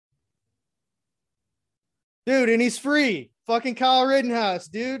dude, and he's free. Fucking Kyle Rittenhouse,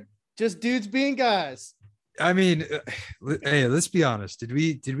 dude. Just dudes being guys. I mean, hey, let's be honest. Did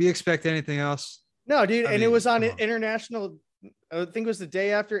we expect anything else? No, dude, I and it mean, was on come on. international. I think it was the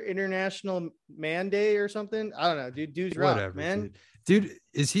day after International Man Day or something. I don't know, dude. Dudes rock, Whatever, man. dude. Dude,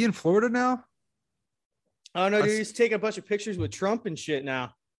 is he in Florida now? Oh no, I dude, s- he's taking a bunch of pictures with Trump and shit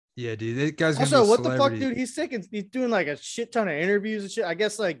now. yeah, dude. That guy's gonna be Also, a what the fuck, celebrity. dude? He's doing like a shit ton of interviews and shit. I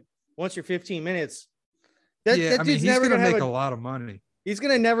guess like once you're 15 minutes, Yeah, that I mean, dude's he's never gonna gonna have make a a lot of money. he's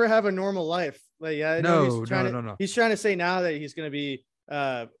gonna never have a normal life. Like, yeah, I know No, no, no, no. he's trying to say now that he's gonna be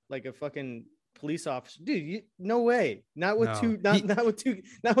like a fucking police officer. Dude, no way. Not with No.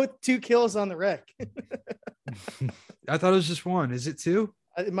 not with two kills on the wreck. I thought it was just one. Is it two?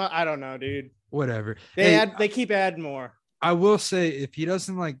 I don't know, dude. Whatever. Hey, They keep adding more. I will say if he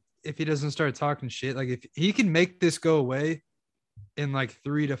doesn't start talking shit, like if he can make this go away in like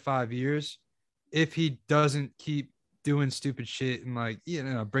 3 to 5 years, if he doesn't keep doing stupid shit and like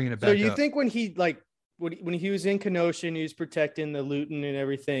bringing it back. So you up. think when he like when he was in Kenosha and he was protecting the Luton and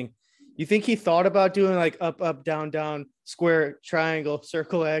everything, you think he thought about doing like up down down square triangle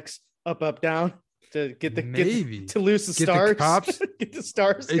circle X up down to get to lose the get stars, the cops? get the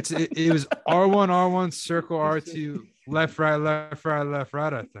stars. It was R1 circle R2 left right left right left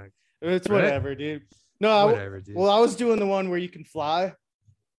right. I think It's right? whatever, dude. No, Whatever, dude. well, I was doing the one where you can fly,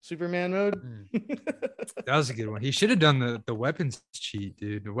 Superman mode. That was a good one. He should have done the weapons cheat,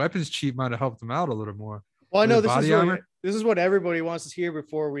 dude. The weapons cheat might have helped him out a little more. Well, I know With this is what everybody wants to hear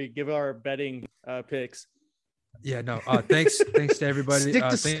before we give our betting picks. Yeah, no. Thanks to everybody.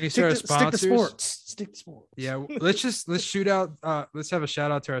 Thanks to our sponsors. Stick to sports. Yeah, let's shoot out. Let's have a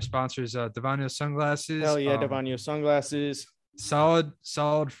shout out to our sponsors. Devanio sunglasses. Hell yeah, Devanio sunglasses. Solid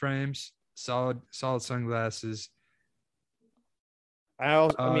frames. Solid sunglasses.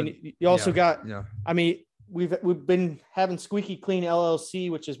 I mean, you also got. Yeah. I mean, we've been having Squeaky Clean LLC,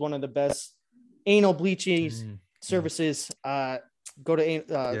 which is one of the best anal bleaching services. Go to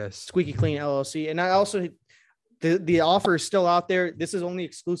Yes. Squeaky Clean LLC, and I also the offer is still out there. This is only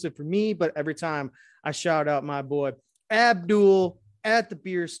exclusive for me, but every time I shout out my boy Abdul at the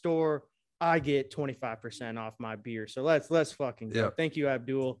beer store, I get 25% off my beer. So let's fucking go. Yep. Thank you,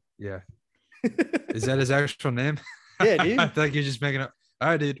 Abdul. Yeah. Is that his actual name? Yeah, dude. I feel like you're just making up. All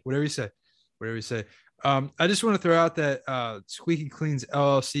right, dude. Whatever you say. I just want to throw out that Squeaky Cleans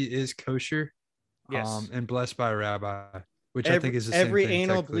LLC is kosher. Yes. And blessed by a rabbi, which I think is the same every thing,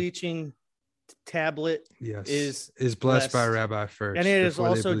 anal bleaching tablet is blessed by a rabbi first, and it is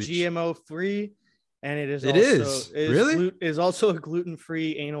also GMO free, and is also a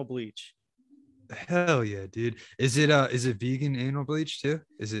gluten-free anal bleach. Hell yeah, dude. Is it vegan anal bleach too?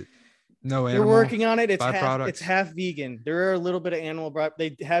 Is it no They're animal working on it. It's byproducts? half vegan. There are a little bit of animal.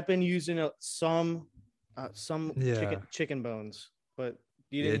 They have been using some chicken bones, but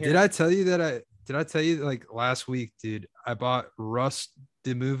you didn't hear. Did I tell you like last week, dude? I bought Rust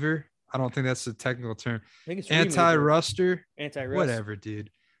Demover. I don't think that's the technical term. I think it's anti-ruster. Anti-rust. Whatever, dude.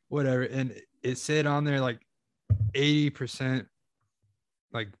 Whatever. And it said on there like 80%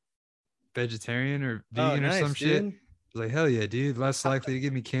 like vegetarian or vegan or some shit. I was like, hell yeah, dude. Less likely to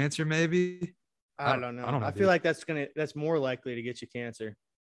give me cancer, maybe. I don't know. I feel like that's more likely to get you cancer.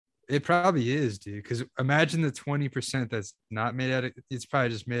 It probably is, dude. Because imagine the 20% that's not made out of. It's probably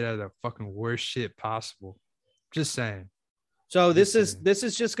just made out of the fucking worst shit possible. Just saying. So this is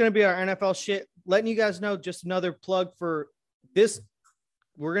just going to be our NFL shit. Letting you guys know, just another plug for this.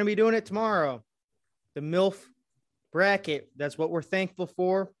 We're going to be doing it tomorrow. The MILF bracket. That's what we're thankful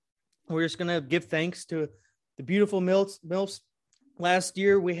for. We're just going to give thanks to the beautiful MILFs. Last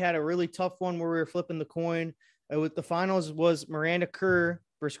year, we had a really tough one where we were flipping the coin. With the finals was Miranda Kerr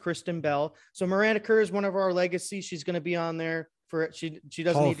versus Kristen Bell. So Miranda Kerr is one of our legacy. She's going to be on there for it. She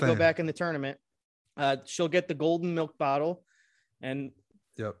doesn't need to go back in the tournament. She'll get the golden milk bottle. And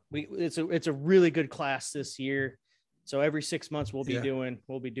yep, it's a really good class this year. So every 6 months we'll be doing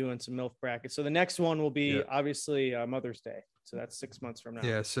some MILF brackets. So the next one will be obviously Mother's Day. So that's 6 months from now.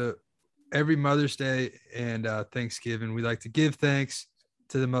 Yeah. So every Mother's Day and Thanksgiving, we like to give thanks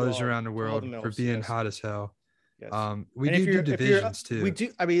to the mothers around the world for being hot as hell. Yes. We do divisions too. We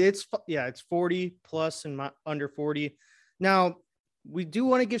do. I mean, it's 40 plus and under 40. Now we do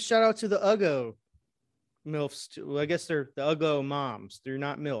want to give shout out to the Uggo MILFs too. I guess they're the Uggo moms. They're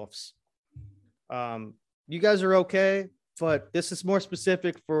not MILFs. You guys are okay, but this is more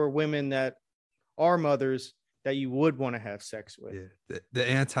specific for women that are mothers that you would want to have sex with. Yeah, the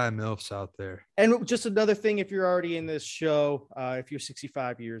anti-MILFs out there. And just another thing, if you're already in this show, if you're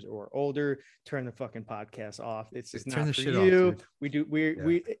 65 years or older, turn the fucking podcast off. It's just not for you.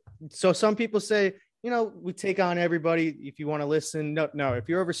 So some people say, we take on everybody. If you want to listen, no. If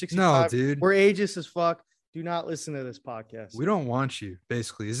you're over 65, No, dude. we're ageist as fuck. Do not listen to this podcast. We don't want you,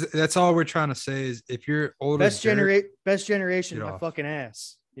 basically. That's all we're trying to say is if you're older. Best generation, get my off. fucking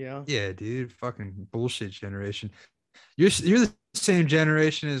ass. Yeah, dude. Fucking bullshit generation. You're the same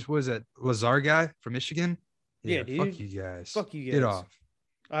generation as was that Lazar guy from Michigan? Yeah, dude. Fuck you guys. Get off.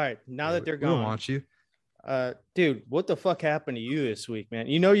 All right, now that they're we gone. don't want you. Dude, what the fuck happened to you this week, man?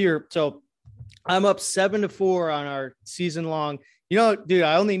 I'm up 7-4 on our season long. Dude,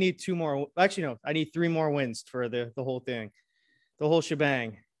 I only need 2 more. Actually, no, I need 3 more wins for the whole thing, the whole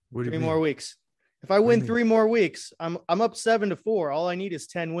shebang. What do you 3 mean? more weeks. If I win 3 more weeks, I'm up 7-4. All I need is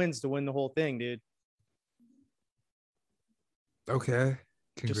 10 wins to win the whole thing, dude. Okay.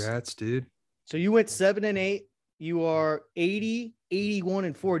 Congrats, dude. So you went 7-8. You are 80,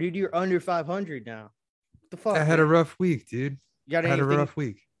 81-4, dude. You're under 500 now. What the fuck? I had a rough week, dude. Got a rough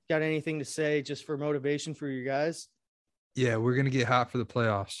week. Got anything to say just for motivation for you guys? Yeah, we're gonna get hot for the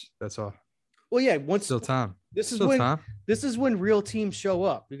playoffs. That's all. Well, yeah. Still time. This is when real teams show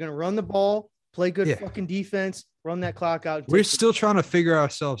up. You're gonna run the ball, play good fucking defense, run that clock out. We're still trying to figure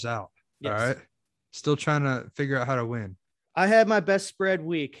ourselves out. Yes. All right. Still trying to figure out how to win. I had my best spread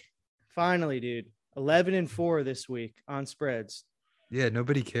week. Finally, dude. 11-4 this week on spreads. Yeah,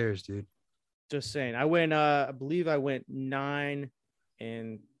 nobody cares, dude. Just saying. I went I believe I went 8-7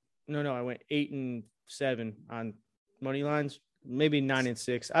 on money lines, maybe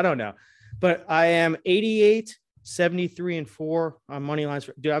 9-6. I don't know. But I am 88, 73-4 on money lines.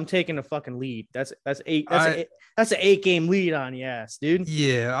 Dude, I'm taking a fucking lead. That's an 8-game lead on your ass, dude.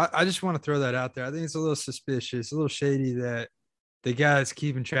 Yeah, I just want to throw that out there. I think it's a little suspicious, a little shady that the guy that's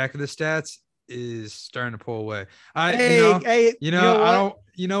keeping track of the stats is starting to pull away. You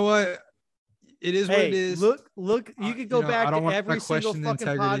know what? It is what it is. Look, you could go back to every single fucking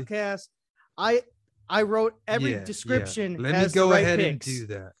podcast. I wrote every description. Let has me go the right ahead picks. and do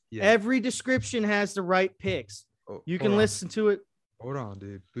that. Yeah. Every description has the right picks. You can listen to it. Hold on,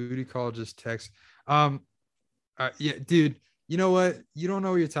 dude. Booty call just text. Yeah, dude. You know what? You don't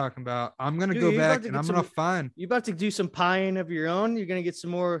know what you're talking about. I'm gonna go back and I'm gonna find. You about to do some pieing of your own? You're gonna get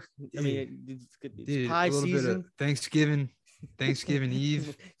some more. I mean, it's pie season. Thanksgiving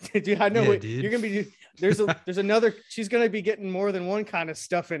Eve. Dude, I know yeah, what dude. you're gonna be. There's another. She's gonna be getting more than one kind of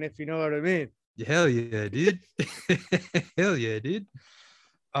stuff in, if you know what I mean. Hell yeah, dude. Hell yeah, dude.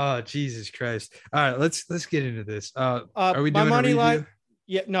 Oh, Jesus Christ. All right, let's get into this. Are we doing a review? Line,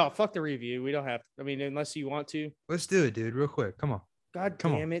 yeah, no, fuck the review. We don't have to. I mean, unless you want to. Let's do it, dude, real quick. Come on. God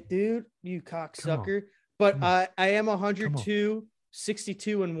damn it, dude. You cocksucker. But I am 102,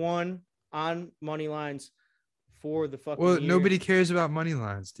 62-1 on money lines for the fucking year. Nobody cares about money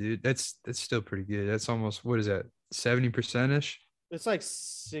lines, dude. That's still pretty good. That's almost, what is that, 70%-ish? It's like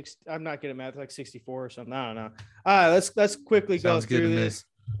 6. I'm not good at math. Like 64 or something. I don't know. All right, let's quickly go through this.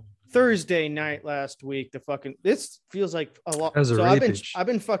 Thursday night last week, this feels like a lot. So I've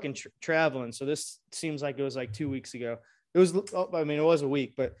been fucking traveling. So this seems like it was like 2 weeks ago. It was a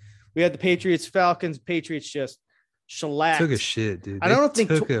week, but we had the Patriots, Falcons. Patriots just shellacked. Took a shit, dude. I don't think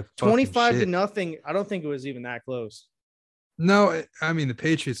 25-0. I don't think it was even that close. No, I mean, the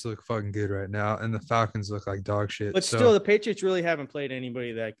Patriots look fucking good right now, and the Falcons look like dog shit. But still, the Patriots really haven't played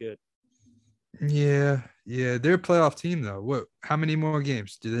anybody that good. Yeah, they're a playoff team though. What? How many more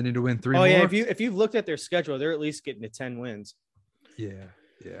games do they need to win? 3 more? Oh yeah, if you've looked at their schedule, they're at least getting to 10 wins. Yeah,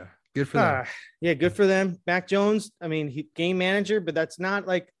 good for them. Yeah, good for them. Mac Jones, I mean, game manager, but that's not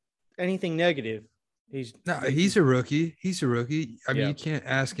like anything negative. He's a rookie. I mean, you can't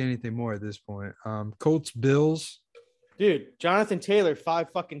ask anything more at this point. Colts, Bills. Dude, Jonathan Taylor,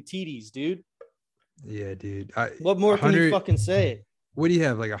 5 fucking TDs, dude. Yeah, dude. What more can you fucking say? What do you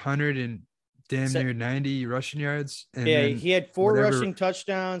have? Like 100 and damn near 90 rushing yards? And he had 4 rushing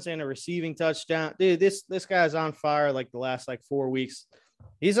touchdowns and a receiving touchdown. Dude, this guy's on fire like the last 4 weeks.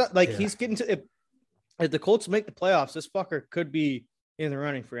 He's he's getting to if the Colts make the playoffs, this fucker could be in the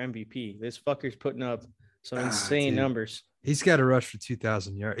running for MVP. This fucker's putting up some insane numbers. He's got to rush for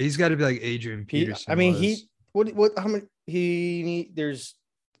 2,000 yards. He's got to be like Adrian Peterson. How many there's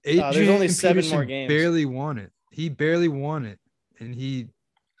only 7 more games. He barely won it, and he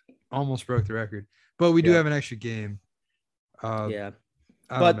almost broke the record. But we do have an extra game. But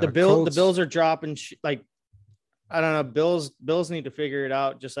the Bills are dropping I don't know. Bills need to figure it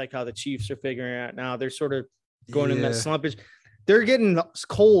out, just like how the Chiefs are figuring it out now. They're sort of going in that slumpage. They're getting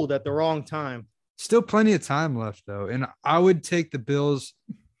cold at the wrong time. Still plenty of time left, though. And I would take the Bills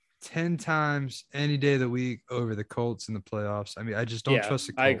 10 times any day of the week over the Colts in the playoffs. I mean, I just don't trust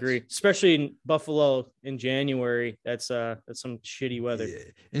the Colts. I agree, especially in Buffalo in January. That's some shitty weather. Yeah.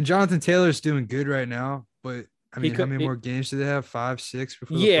 And Jonathan Taylor's doing good right now, but I mean, how many more games do they have? 5, 6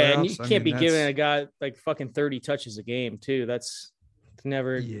 before the playoffs? And you can't be giving a guy like fucking 30 touches a game too. That's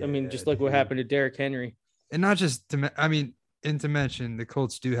never. I mean, just look what happened to Derrick Henry. And not just to mention the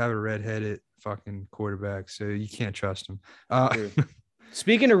Colts do have a redheaded fucking quarterback, so you can't trust him.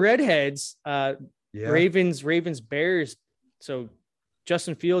 Speaking of redheads, Ravens, Bears. So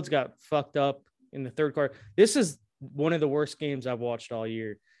Justin Fields got fucked up in the third quarter. This is one of the worst games I've watched all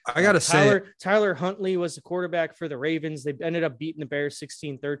year. I got to say, Tyler Huntley was the quarterback for the Ravens. They ended up beating the Bears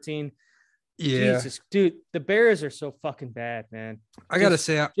 16-13. Yeah. Jesus, dude, the Bears are so fucking bad, man. I got to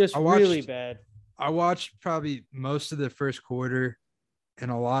say, I watched, really bad. I watched probably most of the first quarter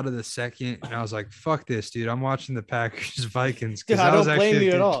and a lot of the second, and I was like, fuck this, dude. I'm watching the Packers Vikings. I don't blame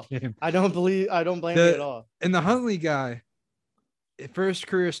you at all. I don't blame you at all. And the Huntley guy, first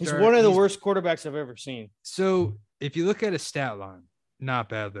career start. He's one of the worst quarterbacks I've ever seen. So if you look at his stat line, not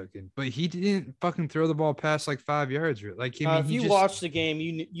bad looking, but he didn't fucking throw the ball past like 5 yards. Like, if you watch the game,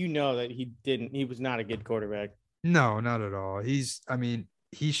 you know that he was not a good quarterback. No, not at all. He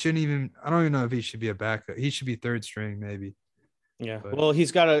shouldn't even. I don't even know if he should be a backup. He should be third string, maybe. Yeah. Well,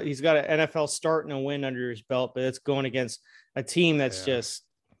 he's got an NFL start and a win under his belt, but it's going against a team that's just.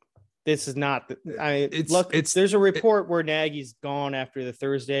 This is not. There's a report where Nagy's gone after the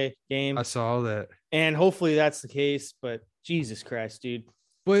Thursday game. I saw that, and hopefully that's the case. But Jesus Christ, dude.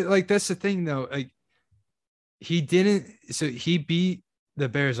 But like that's the thing, though. Like he didn't. So he beat the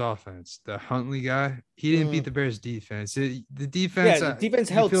Bears offense, the Huntley guy. He didn't beat the Bears defense. The defense. Yeah, the defense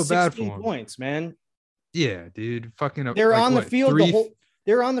held 16 points, man. Yeah, dude. Fucking. They're on the field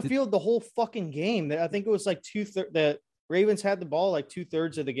They're on the field the whole fucking game. I think it was like the Ravens had the ball like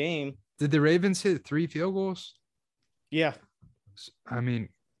 2/3 of the game. Did the Ravens hit 3 field goals? Yeah. I mean,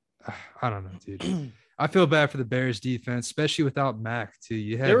 I don't know, dude. I feel bad for the Bears defense, especially without Mac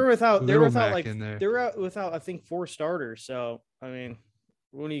too. They were without I think 4 starters. So I mean,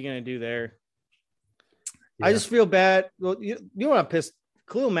 what are you gonna do there? Yeah. I just feel bad. Well, you know what I'm pissed.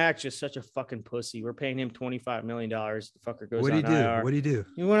 Khalil Mack's just such a fucking pussy. We're paying him $25 million. The fucker goes on IR. What did he do?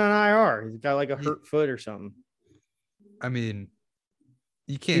 He went on IR. He's got like a hurt foot or something. I mean,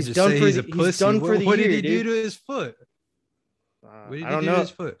 you can't just say he's a pussy. What did he do to his foot? What did he do to his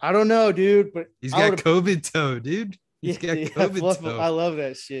foot? I don't know, dude. But he's got COVID toe, dude. He's got COVID toe. I love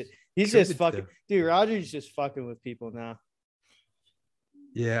that shit. He's just fucking, dude. Rodgers just fucking with people now.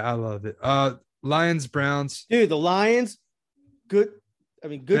 Yeah, I love it. Lions, Browns, dude. The Lions, good. I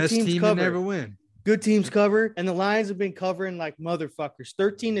mean, good best teams team cover. To never win. Good teams cover, and the Lions have been covering like motherfuckers.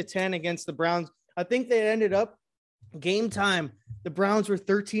 13-10 against the Browns. I think they ended up game time. The Browns were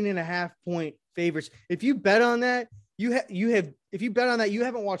 13.5-point favorites. If you bet on that, you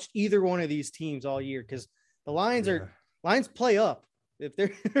haven't watched either one of these teams all year because the Lions play up. If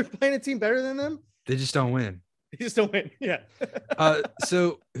they're playing a team better than them, they just don't win. They just don't win. Yeah.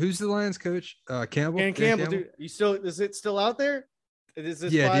 So who's the Lions coach? Campbell. Dan Campbell. Dude, is it still out there? Is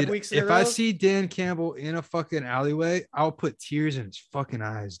this 5 weeks in a row? If I see Dan Campbell in a fucking alleyway, I'll put tears in his fucking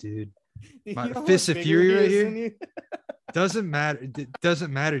eyes, dude. My fist of fury right here. Doesn't matter. It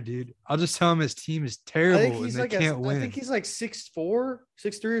doesn't matter, dude. I'll just tell him his team is terrible and they can't win. I think he's like 6'4",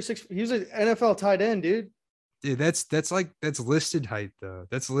 6'3", or 6. He was an NFL tight end, dude. Dude, that's listed height though.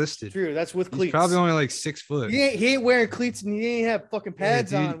 That's listed. True. That's with cleats. He's probably only like 6 foot. He ain't wearing cleats and he ain't have fucking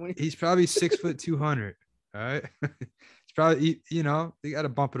pads on. He's probably 6 foot 200. All right. It's probably, they got to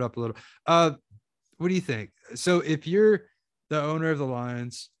bump it up a little. What do you think? So if you're the owner of the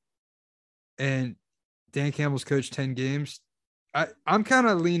Lions and Dan Campbell's coached 10 games, I'm kind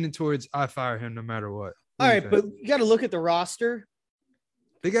of leaning towards I fire him no matter what. All right, but you got to look at the roster.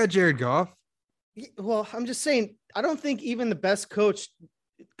 They got Jared Goff. Well, I'm just saying, I don't think even the best coach,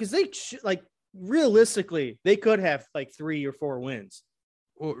 because realistically, they could have like 3 or 4 wins.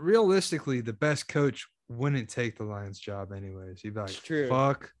 Well, realistically, the best coach wouldn't take the Lions job anyways. He'd be like,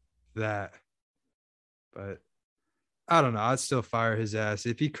 fuck that. But I don't know. I'd still fire his ass.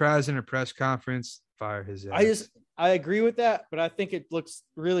 If he cries in a press conference, fire his ass. I agree with that, but I think it looks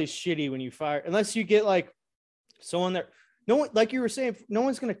really shitty when you fire, unless you get like someone that like you were saying, no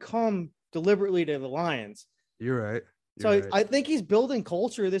one's going to come deliberately to the Lions. You're right. I think he's building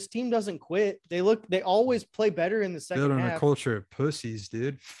culture. This team doesn't quit. They always play better in the second half. Building a culture of pussies,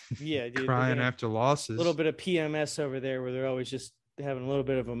 dude. Yeah, dude. Crying after losses. A little bit of PMS over there where they're always just having a little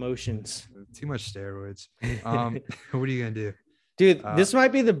bit of emotions. Too much steroids. What are you going to do? Dude, this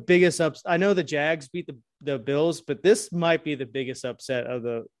might be the biggest upset. I know the Jags beat the Bills, but this might be the biggest upset of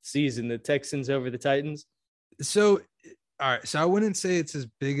the season. The Texans over the Titans. So, all right. So I wouldn't say it's as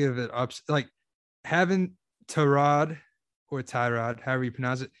big of an upset. Like having Tyrod or Tyrod, however you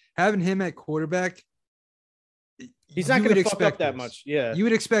pronounce it, having him at quarterback. He's not going to fuck up that much. Yeah. You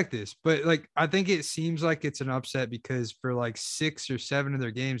would expect this, but like, I think it seems like it's an upset because for like 6 or 7 of their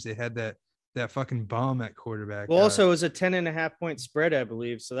games, they had that fucking bomb at quarterback. Well, also it was a 10.5 point spread, I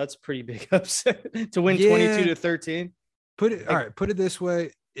believe. So that's a pretty big upset to win 22-13. Put it this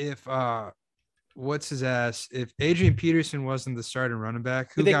way. If what's his ass? If Adrian Peterson wasn't the starting running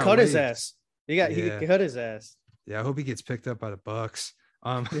back, they cut his ass. He cut his ass. Yeah, I hope he gets picked up by the Bucks.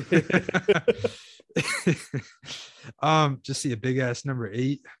 Just see a big ass number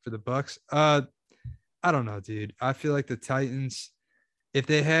 8 for the Bucks. I don't know, dude. I feel like the Titans, if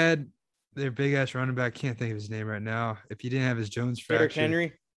they had their big ass running back, can't think of his name right now. If he didn't have his Jones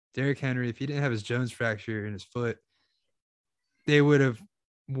fracture, Derrick Henry, if he didn't have his Jones fracture in his foot, they would have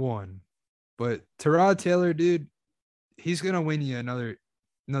won. But Tyrod Taylor, dude, he's gonna win you another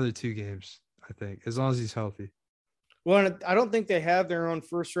 2 games, I think, as long as he's healthy. Well, I don't think they have their own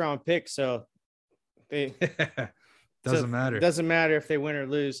first round pick, so they doesn't matter. It doesn't matter if they win or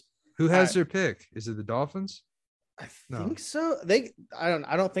lose. Who has their pick? Is it the Dolphins? I think so.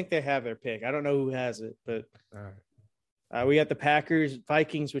 I don't think they have their pick. I don't know who has it, but all right. We got the Packers,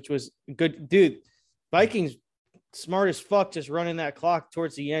 Vikings, which was good, dude. Vikings smart as fuck, just running that clock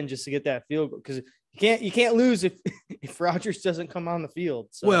towards the end just to get that field goal because you can't lose if Rodgers doesn't come on the field.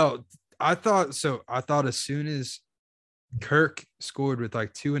 So. Well, I thought as soon as Kirk scored with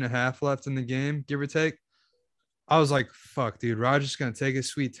like 2.5 left in the game, give or take, I was like, "Fuck, dude, Rodgers gonna take his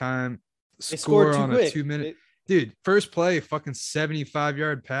sweet time, score on a 2-minute." Dude, first play, fucking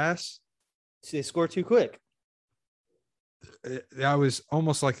 75-yard pass. They scored too quick. That was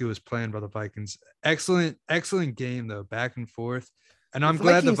almost like it was planned by the Vikings. Excellent game though, back and forth. And I'm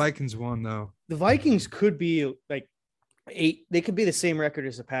glad the Vikings won though. The Vikings could be like 8. They could be the same record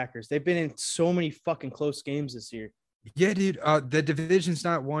as the Packers. They've been in so many fucking close games this year. Yeah, dude. The division's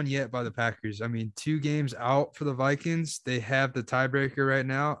not won yet by the Packers. I mean, 2 games out for the Vikings. They have the tiebreaker right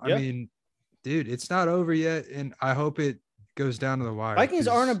now. Yep. I mean, dude, it's not over yet, and I hope it goes down to the wire. Vikings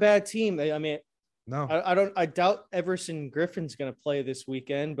aren't a bad team. I mean, no, I doubt Everson Griffin's gonna play this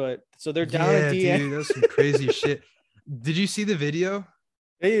weekend, but so they're down at the end. Dude, that's some crazy shit. Did you see the video?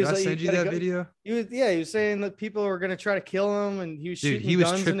 Did I send you that video? He was saying that people were gonna try to kill him, and he was shooting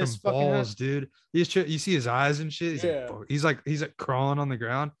guns in his fucking balls, dude. You see his eyes and shit. He's like crawling on the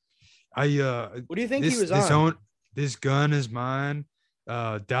ground. What do you think he was on? This gun is mine.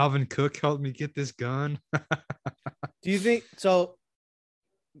 Dalvin Cook helped me get this gun. Do you think so?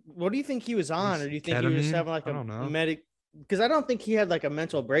 What do you think he was on, or do you think ketamine? He was having like a medic? Because I don't think he had like a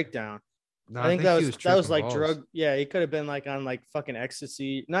mental breakdown. No, I think that was like balls. Drug. Yeah, he could have been like on like fucking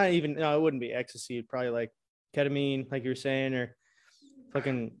ecstasy. Not even. No, it wouldn't be ecstasy. It'd probably like ketamine, like you were saying, or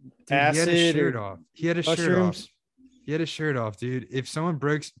fucking acid. He had his shirt off. Mushrooms. He had his shirt off, dude. If someone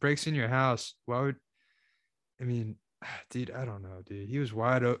breaks in your house, why would? I mean, dude, I don't know, dude. He was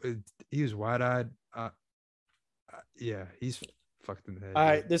wide-eyed. Yeah, he's fucked in the head. All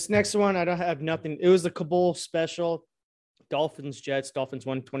right, this next one, I don't have nothing. It was the Kabul special. Dolphins, Jets. Dolphins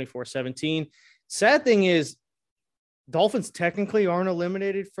won 24-17. Sad thing is, Dolphins technically aren't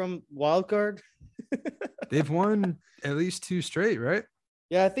eliminated from wild card. They've won at least 2 straight, right?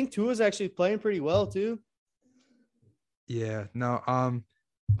 Yeah, I think Tua's actually playing pretty well too. Yeah, no.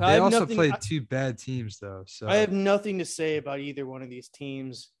 They also played 2 bad teams though. So I have nothing to say about either one of these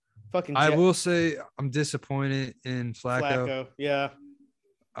teams. I will say I'm disappointed in Flacco. Yeah.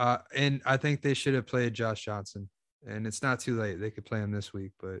 And I think they should have played Josh Johnson. And it's not too late. They could play him this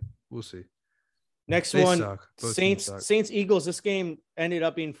week, but we'll see. Next they one, suck. Saints, Eagles. This game ended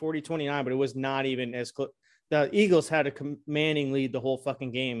up being 40-29, but it was not even as close. The Eagles had a commanding lead the whole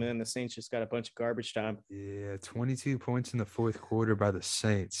fucking game, and then the Saints just got a bunch of garbage time. Yeah, 22 points in the 4th quarter by the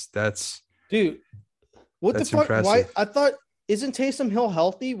Saints. Dude, what the fuck? Impressive. Why? I thought, isn't Taysom Hill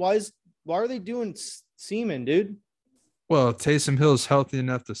healthy? Why are they doing Seaman, dude? Well, Taysom Hill's healthy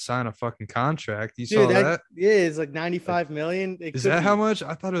enough to sign a fucking contract. You saw that? Yeah, it's like $95 million. Is that how much?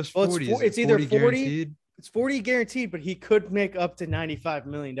 I thought it was 40. Well, it's either 40 guaranteed. It's 40 guaranteed, but he could make up to $95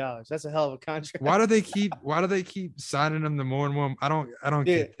 million. That's a hell of a contract. Why do they keep signing him the more and more? I don't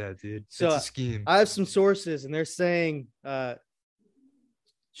get that, dude. So it's a scheme. I have some sources, and they're saying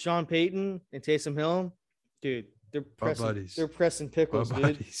Sean Payton and Taysom Hill, dude, they're pressing pickles,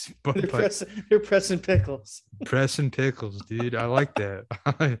 dude. They're pressing pickles. Pressing pickles, dude. I like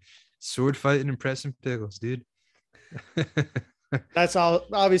that. Sword fighting and pressing pickles, dude. That's all.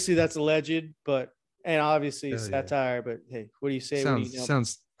 Obviously, that's alleged, but and obviously it's Hell yeah. satire. But hey, what do you say? What do you know?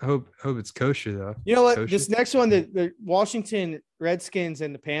 Sounds. Hope it's kosher though. You know what? Kosher. This next one, the Washington Redskins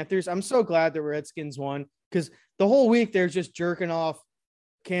and the Panthers. I'm so glad the Redskins won because the whole week they're just jerking off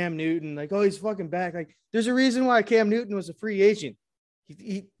Cam Newton, like, oh, he's fucking back. Like, there's a reason why Cam Newton was a free agent.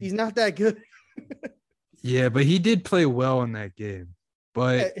 He's not that good. Yeah, but he did play well in that game.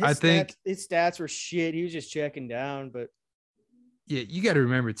 But I think his stats were shit. He was just checking down. But yeah, you got to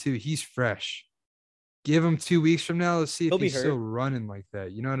remember too, he's fresh. Give him 2 weeks from now. Let's see if he's still running like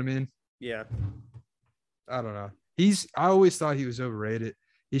that. You know what I mean? Yeah. I don't know. I always thought he was overrated.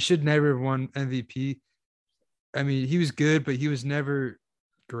 He should never have won MVP. I mean, he was good, but he was never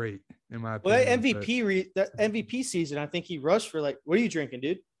great in my opinion. Well, that MVP season, I think he rushed for like, what are you drinking,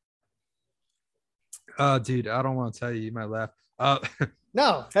 dude? Dude, I don't want to tell you. You might laugh.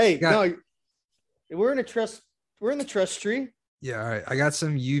 No, hey, no. We're in the trust tree. Yeah, all right. I got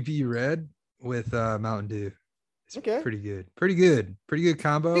some UV Red with Mountain Dew. It's okay. Pretty good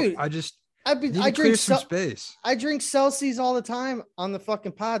combo. Dude, I drink some space. I drink Celsius all the time on the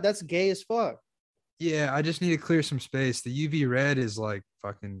fucking pod. That's gay as fuck. Yeah, I just need to clear some space. The UV Red is like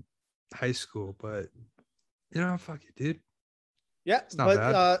fucking high school, but fuck it, dude. Yeah,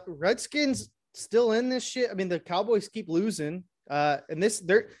 but Redskins still in this shit. I mean, the Cowboys keep losing. And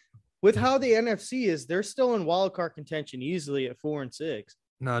they're with how the NFC is, they're still in wild card contention easily at 4-6.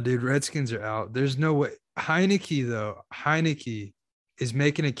 No, dude, Redskins are out. There's no way. Heineke is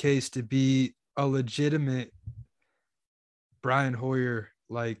making a case to be a legitimate Brian Hoyer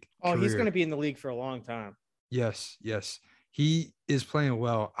like. Oh, career. He's going to be in the league for a long time. Yes. He is playing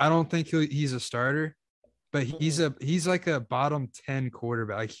well. I don't think he's a starter, but he's like a bottom 10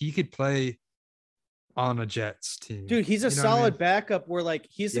 quarterback. Like he could play on a Jets team. Dude, he's a solid backup where like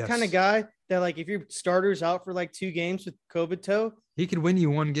he's the kind of guy that like if your starter's out for like 2 games with COVID toe, he could win you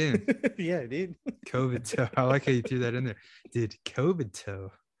 1 game. Yeah, dude. COVID toe. I like how you threw that in there. Dude, COVID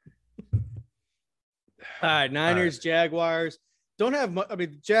toe. All right, Niners, Jaguars. Don't have much. I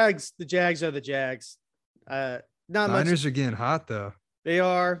mean, the Jags are the Jags. Niners are getting hot though. They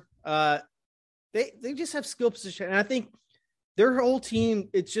are. They just have skill position. And I think their whole team,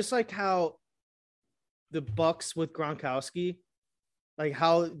 it's just like how the Bucks with Gronkowski, like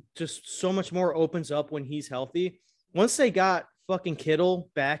how just so much more opens up when he's healthy. Once they got fucking Kittle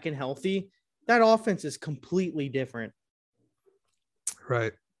back and healthy, that offense is completely different.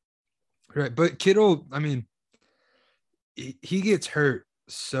 Right. But Kittle, I mean, he gets hurt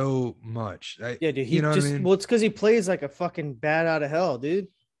so much. Yeah, dude. What I mean? Well, it's because he plays like a fucking bat out of hell, dude.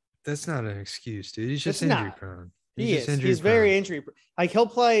 That's not an excuse, dude. He's just injury prone. He's very injury prone. Like he'll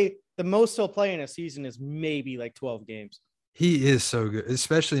play. The most he'll play in a season is maybe like 12 games. He is so good,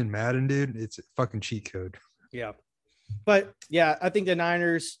 especially in Madden, dude. It's a fucking cheat code. Yeah. But yeah, I think the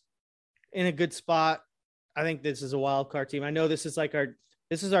Niners in a good spot. I think this is a wild card team. I know this is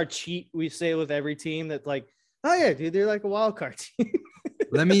our cheat. We say with every team that like, oh yeah, dude, they're like a wild card team.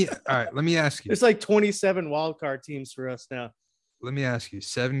 Let me ask you. It's like 27 wild card teams for us now. Let me ask you,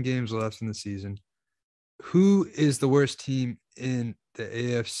 7 games left in the season. Who is the worst team in the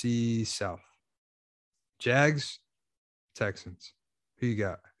AFC South? Jags, Texans. Who you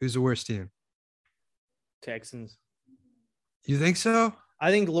got? Who's the worst team? Texans. You think so?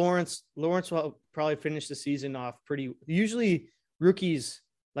 I think Lawrence will probably finish the season off pretty. Usually rookies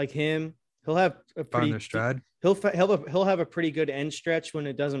like him, he'll have a pretty on their stride. He'll have a pretty good end stretch when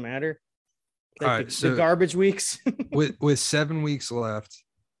it doesn't matter. Like all right, the garbage weeks. with 7 weeks left,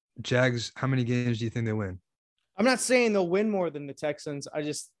 Jags, how many games do you think they win? I'm not saying they'll win more than the Texans. I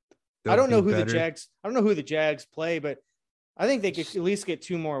don't know who the Jags play, but I think they could at least get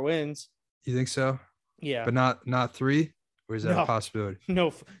 2 more wins. You think so? Yeah. But not 3? Or is that a possibility? No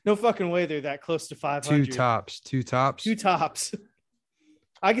fucking way they're that close to 500. 2 tops. 2 tops. 2 tops.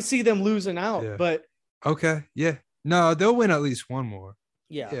 I could see them losing out, but okay. Yeah. No, they'll win at least 1 more.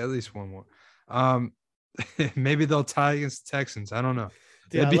 Yeah. Yeah, at least 1 more. Maybe they'll tie against the Texans. I don't know.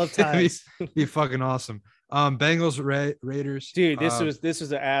 Dude, I love ties. Be fucking awesome. Bengals, Raiders. Dude, this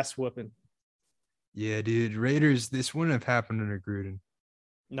was an ass whooping. Yeah, dude. Raiders, this wouldn't have happened under Gruden.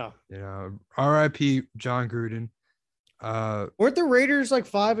 No. R.I.P. John Gruden. Weren't the Raiders like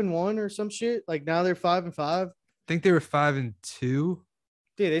 5-1 or some shit? Like now they're 5-5. I think they were 5-2. Dude,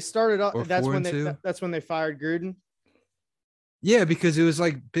 they started off. That's when they fired Gruden. Yeah, because it was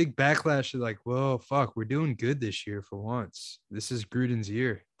like big backlash. Like, well, fuck, we're doing good this year for once. This is Gruden's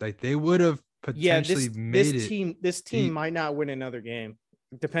year. Like they would have potentially made it. This team might not win another game,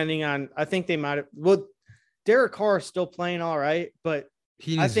 depending on. I think they might have. Well, Derek Carr is still playing all right, but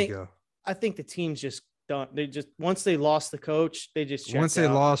he needs to go. I think the done. They just once they lost the coach, they just checked once they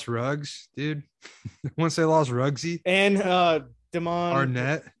out. lost Ruggs, dude. Once they lost Ruggsy And Damon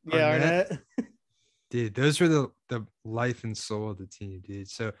Arnett, Yeah, Arnett. dude, those were the life and soul of the team, dude.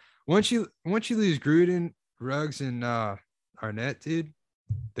 So once you lose Gruden, Ruggs, and Arnett, dude,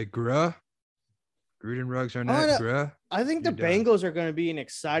 the Gruden, Ruggs, Arnett, Gruh. I think the You're done. Bengals are going to be an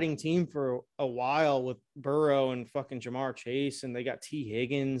exciting team for a while with Burrow and fucking Jamar Chase, and they got T.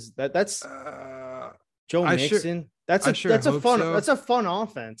 Higgins. That's Joe Mixon. That's a fun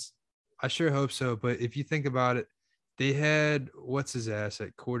offense. I sure hope so. But if you think about it, they had what's his ass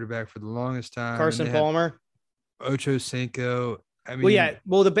at quarterback for the longest time. Carson Palmer, Ocho Cinco. I mean,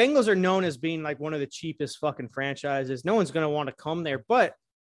 the Bengals are known as being like one of the cheapest fucking franchises. No one's going to want to come there, but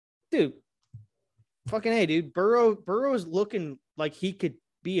dude, fucking hey, dude, Burrow is looking like he could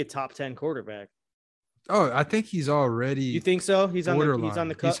be a top 10 quarterback. Oh, I think he's already. You think so? He's on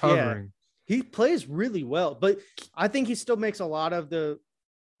the cut. He's hovering. Yeah. He plays really well, but I think he still makes a lot of the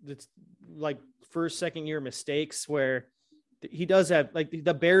like first, second year mistakes where he does have like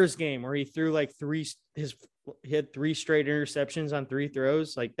the Bears game where he threw like he had 3 straight interceptions on 3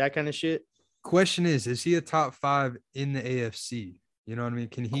 throws, like that kind of shit. Question is he a top 5 in the AFC? You know what I mean?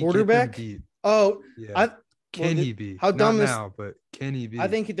 Can he quarterback? Get them deep? Oh, yeah. Can he be? How dumb Not is now, but can he be? I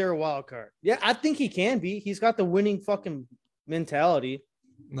think they're a wild card. Yeah, I think he can be. He's got the winning fucking mentality.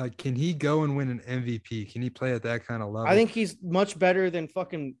 Like, can he go and win an MVP? Can he play at that kind of level? I think he's much better than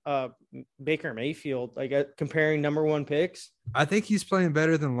fucking Baker Mayfield, like comparing number 1 picks. I think he's playing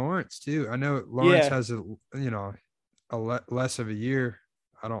better than Lawrence too. I know Lawrence has less of a year.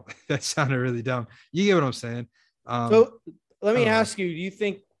 That sounded really dumb. You get what I'm saying? So let me ask you, do you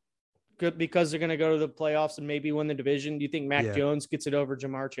think because they're going to go to the playoffs and maybe win the division, do you think Mac Jones gets it over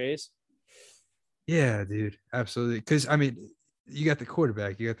Jamar Chase? Yeah, dude. Absolutely. Because, I mean, you got the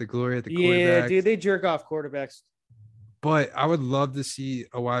quarterback. You got the glory at the quarterback. Yeah, dude. They jerk off quarterbacks. But I would love to see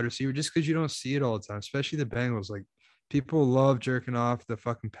a wide receiver just because you don't see it all the time, especially the Bengals. Like, people love jerking off the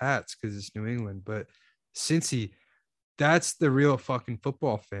fucking Pats because it's New England. But Cincy, that's the real fucking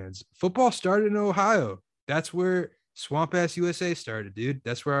football fans. Football started in Ohio. That's where Swamp Ass USA started, dude.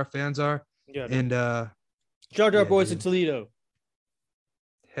 That's where our fans are. Yeah. And shout out boys in Toledo.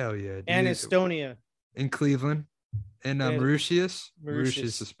 Hell yeah. Dude. And Estonia. In Cleveland. And Mauritius.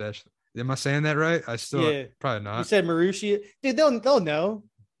 Mauritius especially. Am I saying that right? Probably not. You said Mauritius. Dude, they'll know.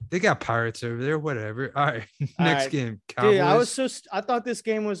 They got Pirates over there, whatever. All right. Next game. Cowboys. Dude, I thought this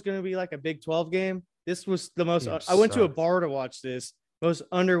game was going to be like a Big 12 game. This was the most I went to a bar to watch this. Most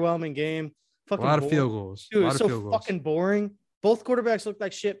underwhelming game. Fucking a lot of field goals. Dude, it's so fucking boring. Both quarterbacks look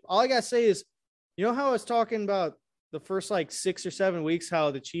like shit. All I gotta say is, you know how I was talking about the first like 6 or 7 weeks,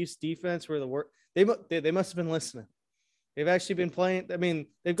 how the Chiefs defense were the worst. They must have been listening. They've actually been playing. I mean,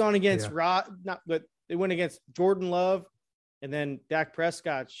 they've gone against but they went against Jordan Love, and then Dak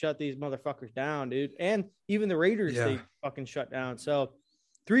Prescott shut these motherfuckers down, dude. And even the Raiders, they fucking shut down. So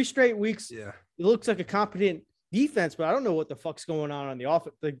 3 straight weeks. Yeah, it looks like a competent defense, but I don't know what the fuck's going on the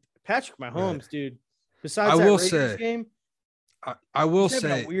offense. Like Patrick Mahomes, dude. Besides that Raiders game, I will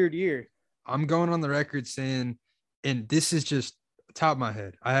say, a weird year. I'm going on the record saying, and this is just top of my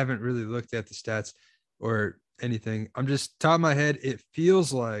head. I haven't really looked at the stats or anything. I'm just top of my head. It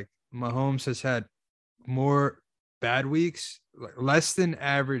feels like Mahomes has had more bad weeks, like less than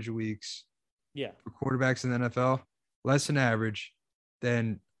average weeks. Yeah, for quarterbacks in the NFL, less than average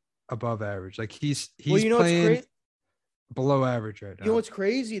than above average. Like he's playing below average right now. You know what's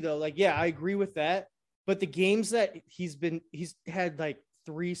crazy though? Like, yeah, I agree with that. But the games that he's had like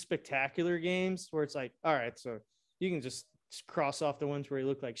 3 spectacular games where it's like, all right, so you can just cross off the ones where he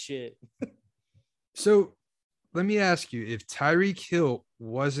looked like shit. So let me ask you, if Tyreek Hill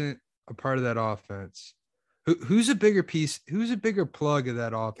wasn't a part of that offense, who's a bigger piece? Who's a bigger plug of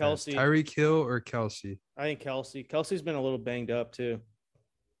that offense? Kelce. Tyreek Hill or Kelce? I think Kelce. Kelce's been a little banged up too.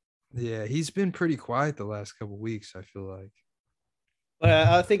 Yeah, he's been pretty quiet the last couple of weeks, I feel like. But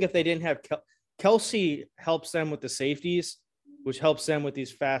I think if they didn't have Kelce helps them with the safeties, which helps them with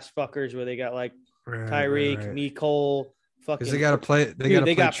these fast fuckers where they got like Tyreek, Nicole, fucking. Because they got to play.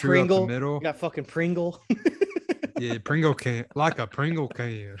 They got Pringle. The middle. They got fucking Pringle. Yeah, Pringle can like a Pringle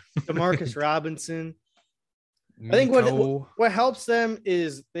can. Demarcus Robinson. I think what helps them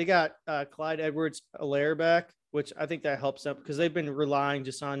is they got Clyde Edwards-Helaire back, which I think that helps them because they've been relying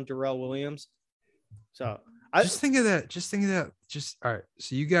just on Darrell Williams. So just think of that. Just all right.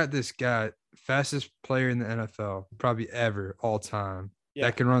 So you got this guy, fastest player in the NFL, probably ever, all time,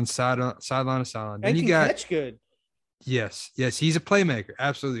 that can run sideline to sideline. And you got catch good. Yes, he's a playmaker.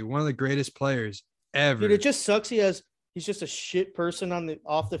 Absolutely, one of the greatest players ever. Dude, it just sucks. He has he's just a shit person on the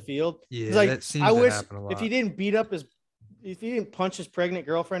off the field. Yeah, Like, that seems I to wish happen a lot. if he didn't punch his pregnant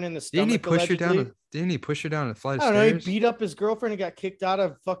girlfriend in the Didn't he stomach, push her allegedly. down? Didn't he push her down a flight of I don't know. He stairs? beat up his girlfriend and got kicked out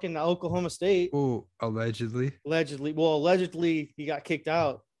of fucking Oklahoma State. Oh, allegedly. Allegedly. Well, allegedly he got kicked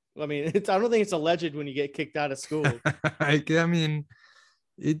out. I mean, I don't think it's alleged when you get kicked out of school. I mean,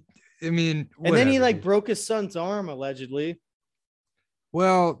 it. I mean, And then he whatever, like dude. broke his son's arm allegedly.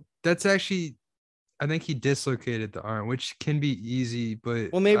 Well, that's actually. I think he dislocated the arm, which can be easy,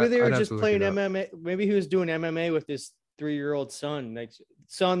 but Well, maybe they were I'd have just to look playing it up. MMA. Maybe he was doing MMA with his 3-year-old son. Like,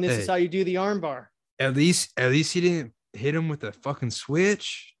 son, this is Hey. how you do the arm bar. At least he didn't hit him with a fucking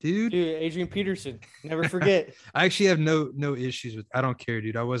switch, dude. Dude, Adrian Peterson. Never forget. I actually have no issues with. I don't care,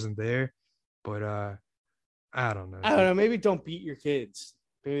 dude. I wasn't there, but I don't know. I don't dude. know. Maybe don't beat your kids.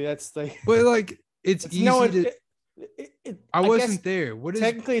 Maybe that's like. But like, it's easy no one. to. I guess wasn't there. What is?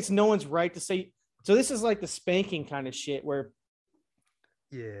 technically it's no one's right to say. So this is like the spanking kind of shit where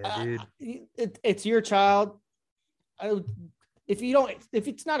Yeah, dude. it's your child. If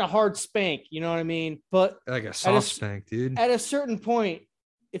it's not a hard spank, you know what I mean. But Like a soft spank, dude. at a certain point,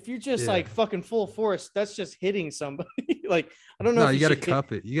 if you're just Yeah. like fucking full force, that's just hitting somebody. Like, I don't know. No, if you gotta should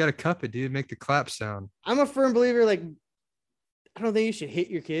cup it. You gotta cup it, dude. Make the clap sound. I'm a firm believer. Like, I don't think you should hit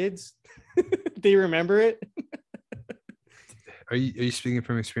your kids. Do you remember it? Are you speaking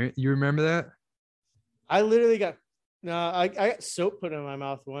from experience? You remember that? I literally got I got soap put in my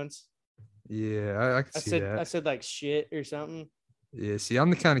mouth once. Yeah, I can see that. I said like shit or something. Yeah, see, I'm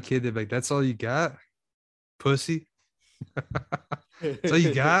the kind of kid that like, that's all you got, pussy. That's all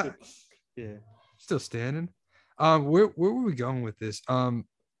you got. Yeah. Still standing. Where were we going with this?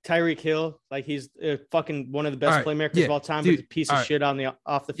 Tyreek Hill, like he's fucking one of the best All right, playmakers yeah, of all time, dude, but a piece all of right. shit on the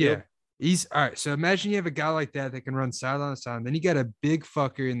off the field. Yeah, he's all right. So imagine you have a guy like that can run sideline to sideline. Then you got a big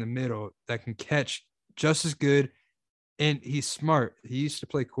fucker in the middle that can catch just as good, and he's smart. He used to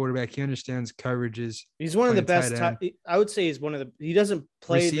play quarterback. He understands coverages. He's one of the playing best. tight end. I would say he's one of the. He doesn't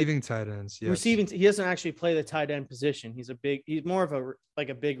play Receiving tight ends. the Yes. receiving. He doesn't actually play the tight end position. He's more of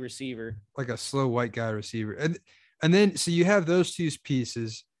a big receiver. Like a slow white guy receiver. And then so you have those two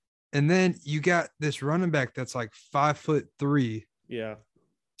pieces, and then you got this running back that's like 5'3", Yeah.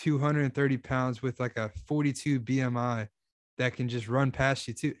 230 pounds with like a 42 BMI that can just run past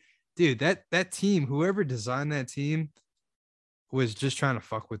you too. Dude, that team, whoever designed that team was just trying to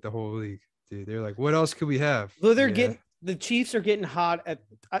fuck with the whole league. Dude, they're like, what else could we have? Well, Yeah. the Chiefs are getting hot at.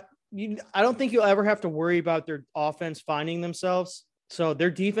 I don't think you'll ever have to worry about their offense finding themselves. So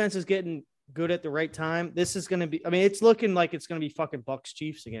their defense is getting good at the right time. This is going to be. I mean, it's looking like it's going to be fucking Bucks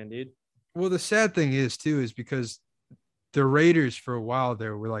Chiefs again, dude. Well, the sad thing is too, is because the Raiders for a while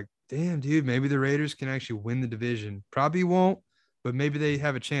there were like, damn, dude, maybe the Raiders can actually win the division. Probably won't, but maybe they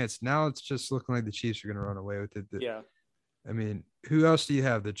have a chance. Now it's just looking like the Chiefs are going to run away with it. Yeah. I mean, who else do you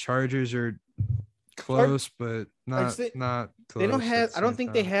have? The Chargers are close, but not close. They don't at have. the I don't same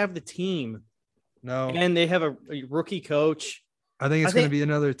think they time. have the team, No, and they have a rookie coach. I think it's I going to think- be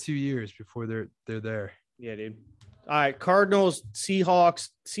another 2 years before they're there. Yeah, dude. All right, Cardinals, Seahawks.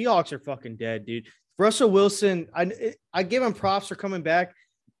 Seahawks are fucking dead, dude. Russell Wilson, I give him props for coming back.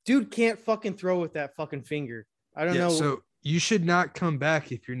 Dude can't fucking throw with that fucking finger. I don't know. So you should not come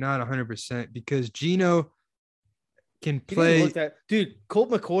back if you're not 100% because Gino can He didn't play. look that, dude. Colt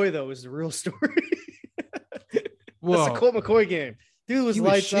McCoy though is the real story. Well, That's the Colt McCoy game. Dude was he was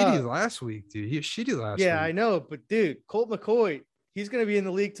lights shitty out. last week, dude. He was shitty last week. Yeah, I know, but dude, Colt McCoy, he's gonna be in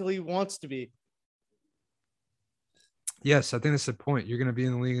the league till he wants to be. Yes, I think that's the point. You're going to be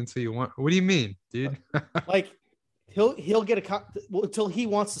in the league until you want. What do you mean, dude? Like he'll get until he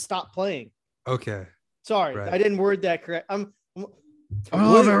wants to stop playing. Okay. Sorry, Right. I didn't word that correct. I'm I'm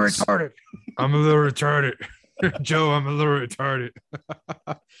a little retarded. I'm a little retarded. Joe, I'm a little retarded.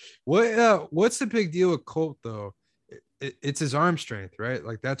 What's the big deal with Colt though? It's his arm strength, right?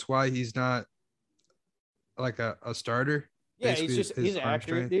 Like that's why he's not like a starter. Yeah, Basically, he's his arm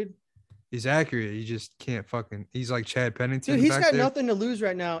accurate, strength. dude. He's accurate. He just can't fucking. He's like Chad Pennington. Dude, he's back got there. nothing to lose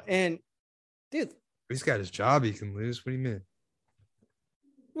right now. And dude, He's got his job. He can lose. What do you mean?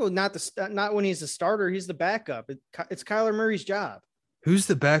 well, not when he's the starter. He's the backup. It's Kyler Murray's job. Who's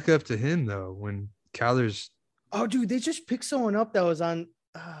the backup to him though? When Kyler's Oh, dude, they just picked someone up that was on.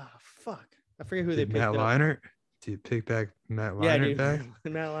 Fuck, I forget who they picked Matt up. Leinart. Do you pick back Matt Yeah, Leinart dude, back?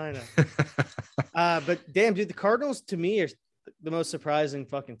 Matt Leinart. But damn, dude, the Cardinals to me are the most surprising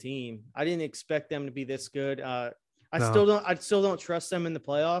fucking team. I didn't expect them to be this good. I No. still don't trust them in the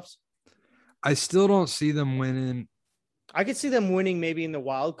playoffs. I still don't see them winning. I could see them winning maybe in the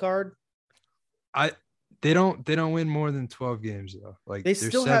wild card. They don't win more than 12 games though. Like They there's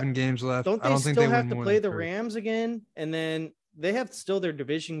still 7 games left. Don't I they don't think still they have win to more play than the 30. Rams again? And then they have still their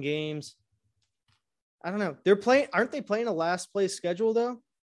division games. I don't know. They're playing. Aren't they playing a last place schedule though?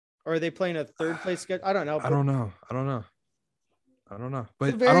 Or are they playing a third place schedule? I don't know. I don't know.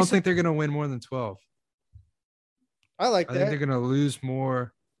 But very I don't think they're gonna win more than 12. I like I that. think they're gonna lose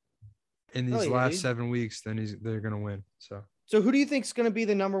more in these yeah, last dude. 7 weeks than they're gonna win. So who do you think is going to be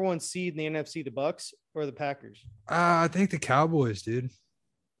the number one seed in the NFC? The Bucks or the Packers? I think the Cowboys, dude.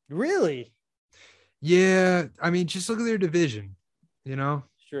 Really? Yeah, I mean, just look at their division, you know.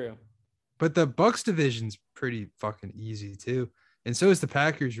 True. But the Bucks division's pretty fucking easy too, and so is the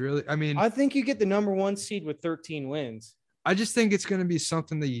Packers. Really, I mean, I think you get the number one seed with 13 wins. I just think it's gonna be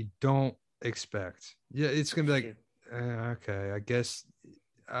something that you don't expect. Yeah, it's gonna be like, okay, I guess.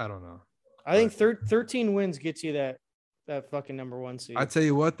 I don't know. I think 13 wins gets you that fucking number one seed. I tell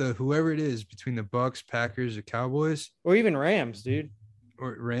you what, though, whoever it is between the Bucks, Packers, or Cowboys, or even Rams, dude,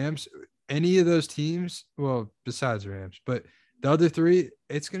 or Rams, any of those teams, well, besides Rams, but the other three,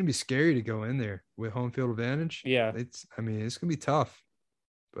 it's going to be scary to go in there with home field advantage. Yeah. It's going to be tough.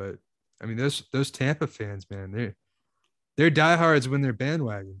 But I mean, those Tampa fans, man, they're diehards when they're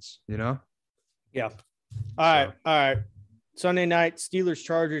bandwagons, you know? Yeah. All right. Sunday night, Steelers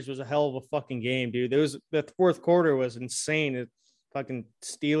Chargers was a hell of a fucking game, dude. The fourth quarter was insane. The fucking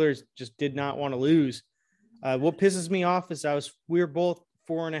Steelers just did not want to lose. What pisses me off is we were both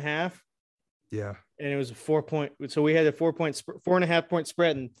 4.5. Yeah. And it was a 4 point. So we had a 4.5 point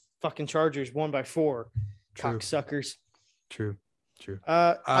spread, and fucking Chargers won by 4. True. Cocksuckers. True.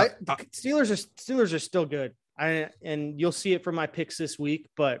 The Steelers are still good. And you'll see it from my picks this week,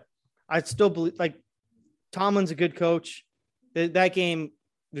 but I still believe Tomlin's a good coach. That game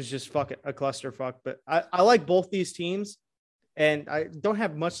was just fucking a clusterfuck, but I like both these teams, and I don't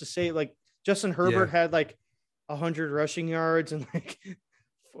have much to say. Like Justin Herbert had 100 rushing yards and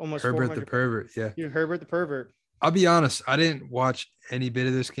almost Herbert the pervert. Yeah. Herbert the pervert. I'll be honest. I didn't watch any bit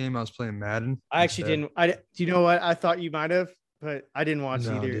of this game. I was playing Madden. I actually didn't. Do you know what? I thought you might have, but I didn't watch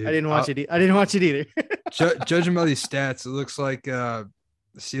either. Dude. I didn't watch it. I didn't watch it either. Judging by these stats, it looks like the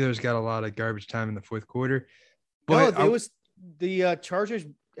Steelers got a lot of garbage time in the fourth quarter. But the Chargers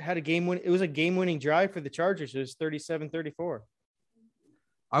had a game win. It was a game-winning drive for the Chargers. It was 37-34.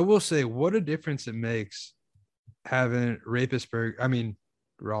 I will say, what a difference it makes having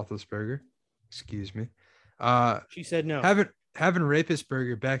Roethlisberger. Excuse me. She said no. Having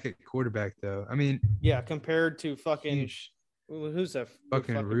Roethlisberger back at quarterback, though. I mean, yeah, compared to fucking who's that?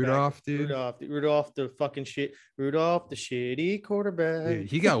 Fucking Rudolph, back? dude. Rudolph, the fucking shit. Rudolph, the shitty quarterback. Dude,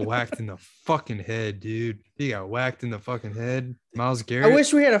 he got whacked in the fucking head, dude. He got whacked in the fucking head. Myles Garrett. I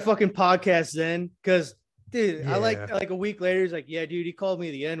wish we had a fucking podcast then, because, dude, I like a week later, he's like, yeah, dude, he called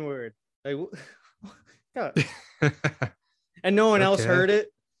me the N-word. Like, and no one else heard it.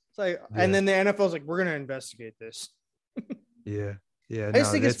 It's like, and then the NFL's like, we're gonna investigate this. Yeah. I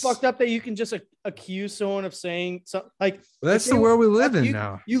just think it's fucked up that you can just accuse someone of saying something that's the world we live in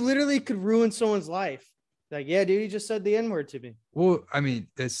now. You literally could ruin someone's life. Like, yeah, dude, he just said the N-word to me. Well, dude,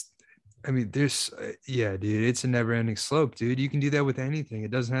 it's a never-ending slope, dude. You can do that with anything.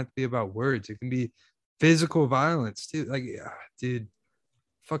 It doesn't have to be about words. It can be physical violence too. Like, dude,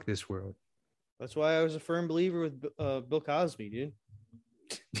 fuck this world. That's why I was a firm believer with Bill Cosby, dude.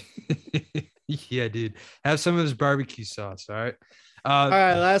 Yeah, dude. Have some of his barbecue sauce. All right. All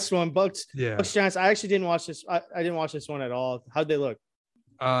right, last one. Bucks Giants. I actually didn't watch this. I didn't watch this one at all. How'd they look?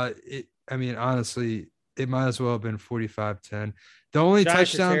 Honestly, it might as well have been 45-10. The only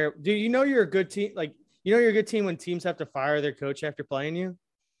Giants touchdown. Do you know you're a good team? You're a good team when teams have to fire their coach after playing you.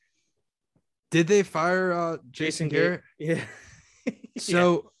 Did they fire Jason Garrett? Yeah.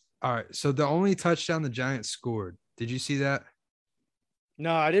 So, all right. So the only touchdown the Giants scored. Did you see that?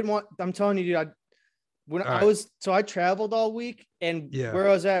 No, I didn't want. I'm telling you, dude. I traveled all week, and where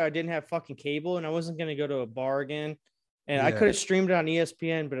I was at, I didn't have fucking cable, and I wasn't gonna go to a bar again. And I could have streamed it on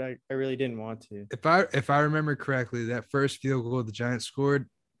ESPN, but I really didn't want to. If I remember correctly, that first field goal the Giants scored,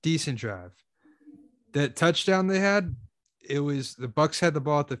 decent drive. That touchdown they had, it was the Bucks had the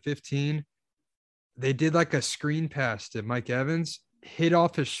ball at the 15. They did like a screen pass to Mike Evans, hit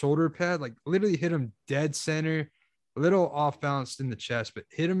off his shoulder pad, like literally hit him dead center. A little off balanced in the chest, but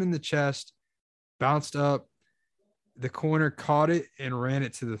hit him in the chest, bounced up. The corner caught it and ran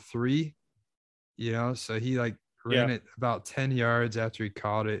it to the 3. So he ran it about 10 yards after he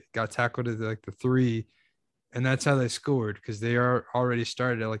caught it, got tackled at the 3, and that's how they scored because they are already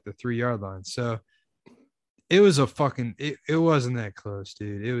started at the 3-yard line. So it was it wasn't that close,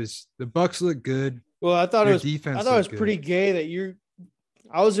 dude. It was the Bucks looked good. Well, I thought it was defense. I thought it was pretty gay that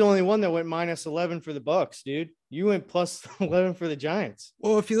I was the only one that went -11 for the Bucks, dude. You went +11 for the Giants.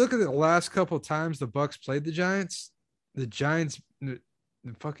 Well, if you look at the last couple of times the Bucks played the Giants, the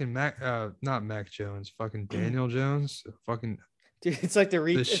fucking not Mac Jones, fucking Daniel Jones, fucking Dude, it's like the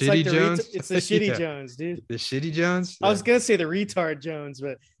shitty Jones. It's the shitty Yeah. Jones, dude. The shitty Jones. I was gonna say the retard Jones,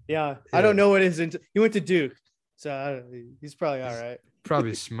 but yeah, I don't know what his. He went to Duke, so he's probably all right.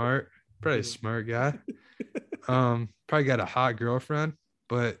 Probably smart. Probably a smart guy. Probably got a hot girlfriend,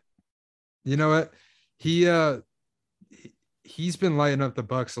 but you know what? He's been lighting up the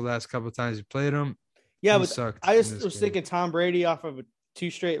Bucks the last couple of times he played them. Yeah, He but sucked I in just this was game. thinking Tom Brady off of 2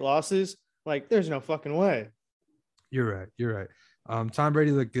 straight losses. Like, there's no fucking way. You're right. Tom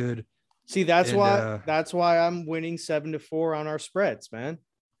Brady looked good. See, that's And, why I'm winning 7-4 on our spreads, man.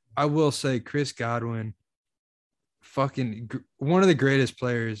 I will say Chris Godwin, one of the greatest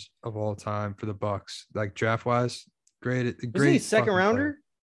players of all time for the Bucks, like draft wise. Great. Isn't he second fucking rounder? player.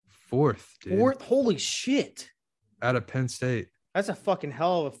 Fourth, dude. Fourth? Holy shit. Out of Penn State. That's a fucking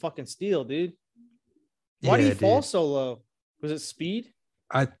hell of a fucking steal, dude. Why did he fall so low? Was it speed?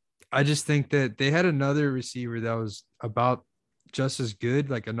 I just think that they had another receiver that was about just as good,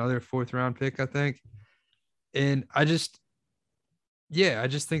 like another 4th round pick, I think. And I just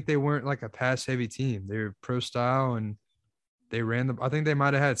think they weren't like a pass heavy team. They were pro style and they ran I think they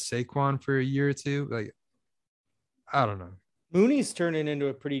might have had Saquon for a year or two. Like, I don't know. Mooney's turning into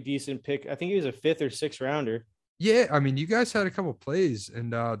a pretty decent pick. I think he was a 5th or 6th rounder. Yeah, I mean, you guys had a couple plays,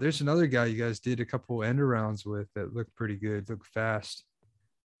 and there's another guy you guys did a couple end arounds with that looked pretty good, looked fast.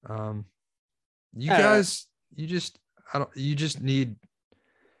 You guys, you just need.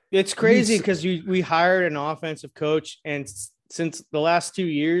 It's crazy because we hired an offensive coach, and since the last 2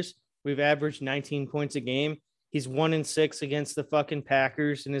 years, we've averaged 19 points a game. He's 1-6 against the fucking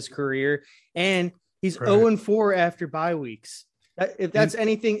Packers in his career, and he's 0-4 after bye weeks. If that's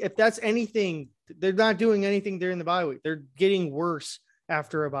anything, they're not doing anything during the bye week. They're getting worse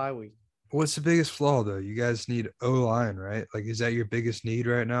after a bye week. What's the biggest flaw though? You guys need O-line, right? Like, is that your biggest need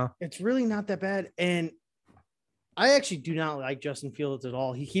right now? It's really not that bad. And I actually do not like Justin Fields at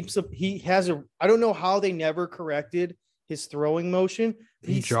all. I don't know how they never corrected his throwing motion.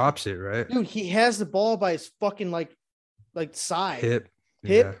 He drops it, right? Dude, he has the ball by his fucking like side. Hip.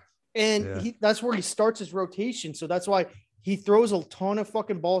 Yeah. And that's where he starts his rotation. So that's why he throws a ton of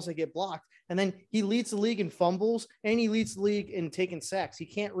fucking balls that get blocked. And then he leads the league in fumbles and he leads the league in taking sacks. He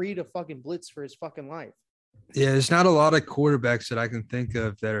can't read a fucking blitz for his fucking life. Yeah, there's not a lot of quarterbacks that I can think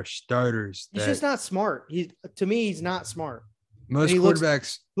of that are starters. He's just not smart. To me, he's not smart. Most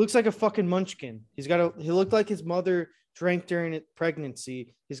quarterbacks looks like a fucking munchkin. He looked like his mother drank during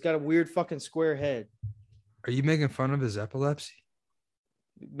pregnancy. He's got a weird fucking square head. Are you making fun of his epilepsy?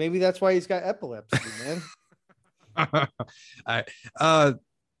 Maybe that's why he's got epilepsy, man. All right.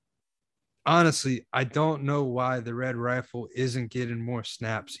 Honestly, I don't know why the Red Rifle isn't getting more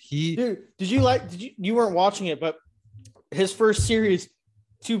snaps. You weren't watching it, but his first series,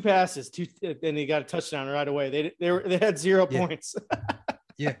 2 passes, and he got a touchdown right away. They had 0 points.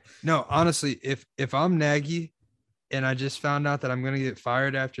 Yeah. No, honestly, if I'm Nagy and I just found out that I'm gonna get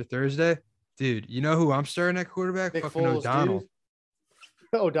fired after Thursday, dude, you know who I'm starting at quarterback? Nick Fucking Foles, O'Donnell. Dude.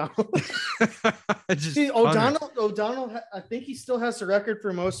 O'Donnell, I think he still has the record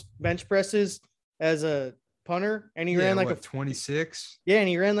for most bench presses as a punter, and he ran like a 26. Yeah, and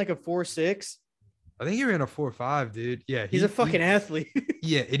he ran like a 4.6. I think he ran a 4.5, dude. Yeah, he's a fucking athlete.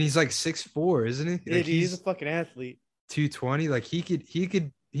 Yeah, and he's like 6'4", isn't he? Like, he's a fucking athlete. 220. Like he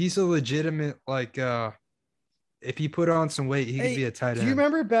could. He's a legitimate like. If he put on some weight, he could be a tight end. Do you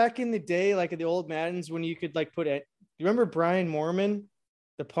remember back in the day, like in the old Maddens, when you could like put it? Do you remember Brian Mormon,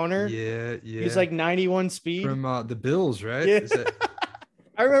 the punter? Yeah. He's like 91 speed from the Bills, right? Yeah.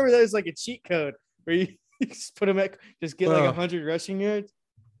 I remember that was like a cheat code where you just put him like 100 rushing yards.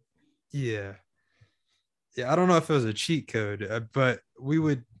 Yeah. I don't know if it was a cheat code, but we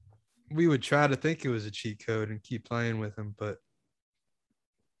would try to think it was a cheat code and keep playing with him, but.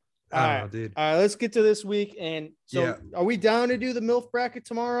 I don't know, dude. All right, let's get to this week. And so Are we down to do the MILF bracket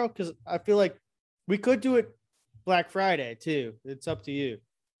tomorrow? Because I feel like we could do it Black Friday too. It's up to you.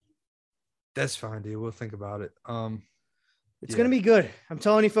 That's fine, dude. We'll think about it. It's gonna be good. I'm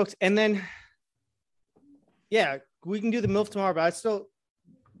telling you, folks. And then we can do the MILF tomorrow, but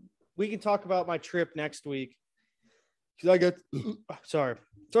we can talk about my trip next week. Because sorry,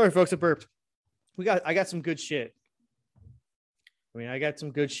 folks, I burped. I got some good shit. I got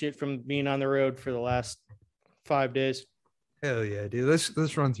some good shit from being on the road for the last 5 days. Hell yeah, dude.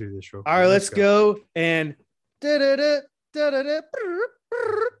 Let's run through this real quick. All right, let's go. And the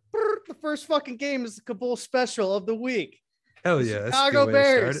first fucking game is the Kabul special of the week. Hell The yeah. That's a Chicago good way to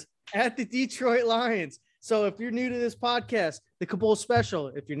start Bears it. at the Detroit Lions. So if you're new to this podcast, the Kabul special,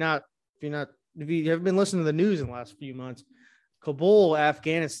 if you haven't been listening to the news in the last few months, Kabul,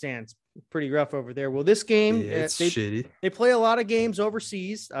 Afghanistan's pretty rough over there. Well, this game, Yeah, it's shitty. they play a lot of games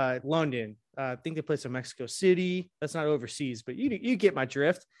overseas. London, I think they play some Mexico City. That's not overseas, but you get my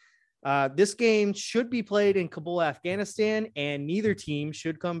drift. This game should be played in Kabul, Afghanistan, and neither team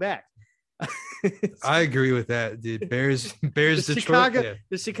should come back. I agree with that, dude. Bears, Detroit.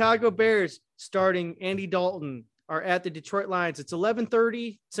 The Chicago Bears starting Andy Dalton are at the Detroit Lions. It's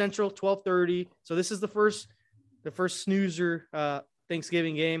 11:30 Central, 12:30. So this is the first snoozer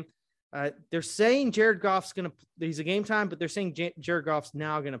Thanksgiving game. They're saying Jared Goff's he's a game time, but they're saying Jared Goff's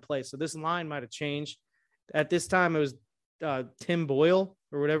now gonna play. So this line might have changed. At this time, it was Tim Boyle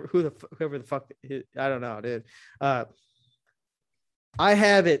or whatever, whoever the fuck, I don't know, dude. I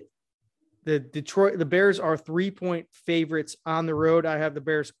have it. The Bears are 3-point favorites on the road. I have the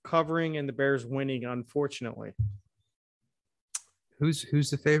Bears covering and the Bears winning, unfortunately. Who's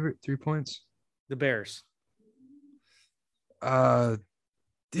the favorite? 3 points? The Bears.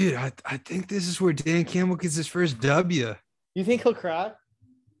 Dude, I think this is where Dan Campbell gets his first W. You think he'll cry?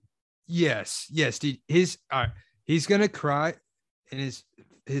 Yes, dude. He's gonna cry, and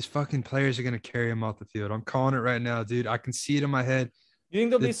his fucking players are gonna carry him off the field. I'm calling it right now, dude. I can see it in my head. You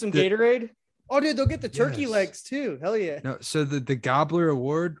think there'll be some Gatorade? Oh, dude, they'll get the turkey legs too. Hell yeah. No, so the Gobbler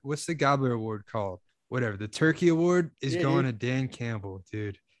Award, what's the Gobbler Award called? Whatever. The Turkey Award is going to Dan Campbell,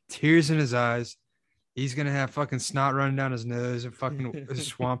 dude. Tears in his eyes. He's going to have fucking snot running down his nose and fucking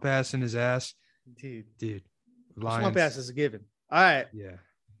swamp ass in his ass. Dude. Lions. Swamp ass is a given. All right. Yeah.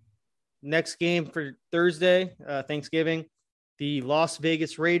 Next game for Thursday, Thanksgiving, the Las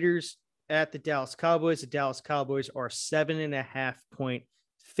Vegas Raiders at the Dallas Cowboys. The Dallas Cowboys are 7.5-point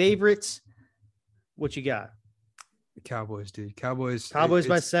favorites. What you got? The Cowboys, dude. Cowboys by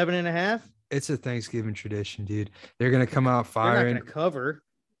 7.5. It's a Thanksgiving tradition, dude. They're gonna come out firing. They're not gonna cover.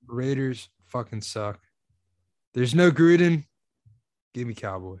 Raiders fucking suck. There's no Gruden. Give me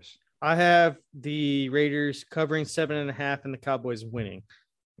Cowboys. I have the Raiders covering 7.5 and the Cowboys winning.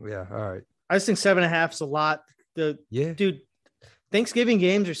 Yeah, all right. I just think 7.5 is a lot. Dude. Thanksgiving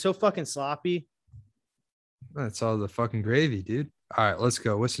games are so fucking sloppy. That's all the fucking gravy, dude. All right, let's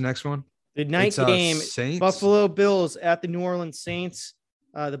go. What's the next one? The ninth game, Saints? Buffalo Bills at the New Orleans Saints.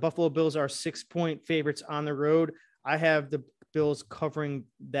 The Buffalo Bills are 6-point favorites on the road. I have the Bills covering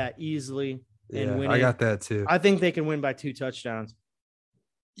that easily and winning. I got that too. I think they can win by 2 touchdowns.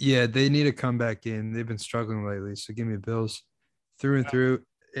 Yeah, they need a comeback game. They've been struggling lately, so give me Bills through and through.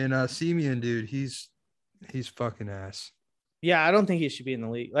 And Simeon, dude, he's fucking ass. Yeah, I don't think he should be in the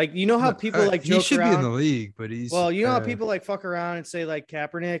league. Like, you know how people like joke he should around? be in the league, but he's you know how people like fuck around and say like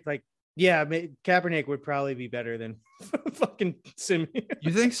Kaepernick, like, yeah, Kaepernick would probably be better than fucking Simeon.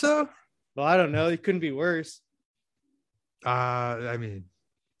 You think so? Well, I don't know. It couldn't be worse. I mean,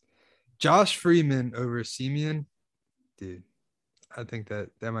 Josh Freeman over Simeon, dude. I think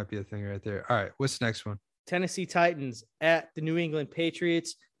that might be a thing right there. All right, what's the next one? Tennessee Titans at the New England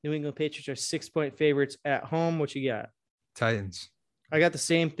Patriots. New England Patriots are 6-point favorites at home. What you got? Titans. I got the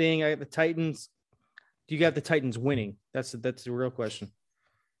same thing. I got the Titans. Do you got the Titans winning? That's the real question.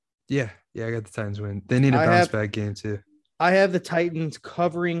 Yeah, I got the Titans win. They need a bounce back game too. I have the Titans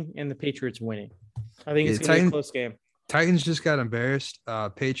covering and the Patriots winning. I think it's going to be a close game. Titans just got embarrassed.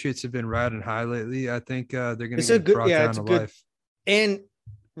 Patriots have been riding high lately. I think they're going to get brought down to life. And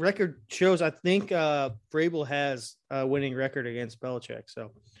record shows, I think Vrabel has a winning record against Belichick.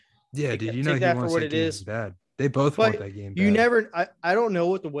 So yeah, dude, you know he wants that game bad. They both want that game bad. You never. I don't know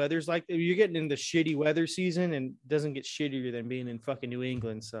what the weather's like. You're getting into shitty weather season, and it doesn't get shittier than being in fucking New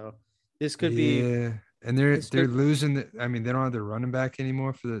England. So this could be. Yeah, and they're losing. I mean, they don't have their running back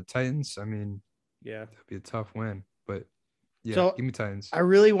anymore for the Titans. I mean, yeah, it'll be a tough win. But yeah, so give me Titans. I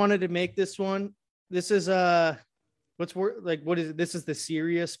really wanted to make this one. This is what is it? This is the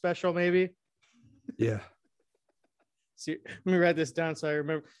Syria special, maybe. Yeah. Let me write this down so I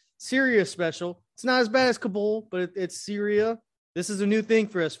remember. Syria special. It's not as bad as Kabul, but it's Syria. This is a new thing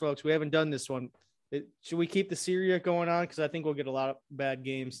for us, folks. We haven't done this one. Should we keep the Syria going on? Because I think we'll get a lot of bad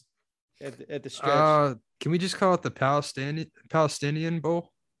games at the stretch. Can we just call it the Palestinian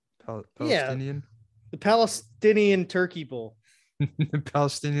Bowl? Palestinian? Yeah, the Palestinian Turkey Bowl. The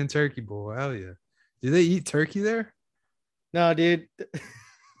Palestinian Turkey Bowl. Hell yeah. Do they eat turkey there? No, dude.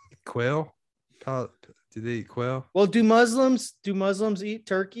 Quail? Do they eat quail? Well, do Muslims eat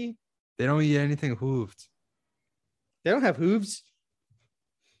turkey? They don't eat anything hooved. They don't have hooves.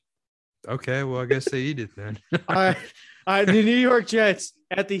 Okay, well, I guess they eat it then. All right. The New York Jets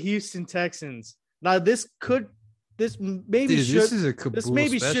at the Houston Texans. Now, this could this maybe Dude, should this is a this Kabul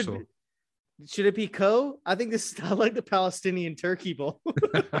maybe special. should it be Co? I think this I like the Palestinian Turkey Bowl.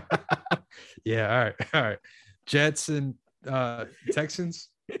 Yeah, all right. Jets and Texans.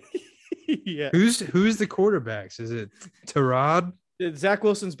 Yeah. Who's the quarterbacks? Is it Tyrod? Zach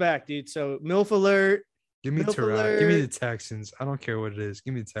Wilson's back, dude. So MILF alert. Give me MILF Tyrod. Give me the alert. Texans. I don't care what it is.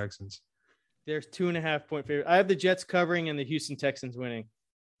 Give me the Texans. There's 2.5 point favorite. I have the Jets covering and the Houston Texans winning.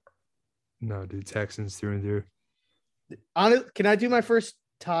 No, dude, Texans through and through. Can I do my first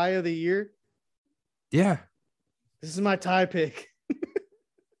tie of the year? Yeah. This is my tie pick.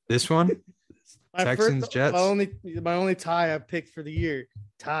 This one? My Texans, Jets. My only tie I've picked for the year.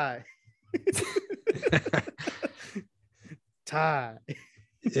 Tie. Tie.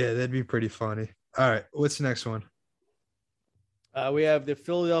 Yeah, that'd be pretty funny. All right. What's the next one? We have the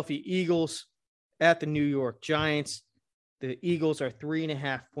Philadelphia Eagles at the New York Giants. The Eagles are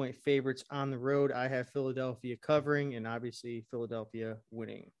 3.5 point favorites on the road. I have Philadelphia covering and obviously Philadelphia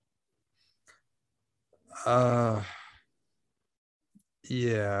winning.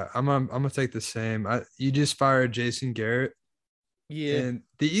 Yeah, I'm gonna take the same. You just fired Jason Garrett. Yeah. And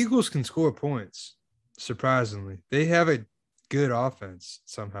the Eagles can score points, surprisingly. They have a good offense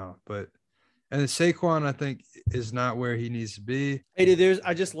somehow, and the Saquon, I think, is not where he needs to be. Hey, dude,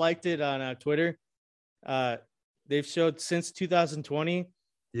 I just liked it on Twitter. They've showed since 2020.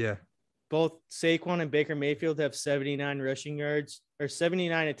 Yeah. Both Saquon and Baker Mayfield have 79 rushing yards or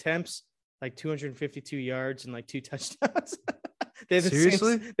 79 attempts, like 252 yards and like 2 touchdowns.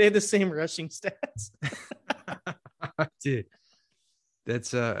 Seriously? They have the same rushing stats. Dude,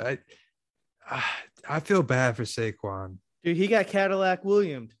 that's I feel bad for Saquon. Dude, he got Cadillac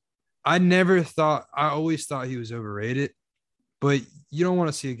Williams. I always thought he was overrated, but you don't want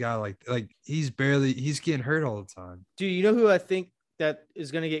to see a guy like he's getting hurt all the time. Dude, you know who I think that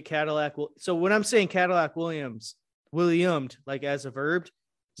is going to get Cadillac? So when I'm saying Cadillac Williams, like as a verb.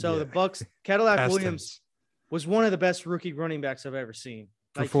 So the Bucks, Cadillac Past Williams tense. was one of the best rookie running backs I've ever seen.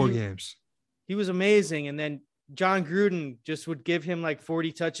 For 4 games. He was amazing. And then John Gruden just would give him like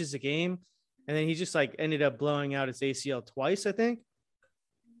 40 touches a game. And then he just like ended up blowing out his ACL twice, I think.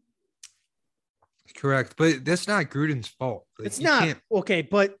 Correct. But that's not Gruden's fault. Like, it's not. Okay,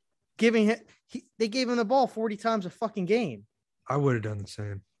 but they gave him the ball 40 times a fucking game. I would have done the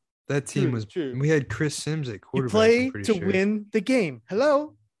same. That team was true. We had Chris Sims at quarterback. You play to win the game.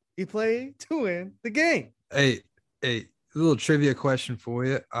 Hello? You play to win the game. Hey, a little trivia question for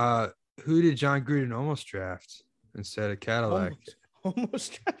you. Who did John Gruden almost draft instead of Cadillac?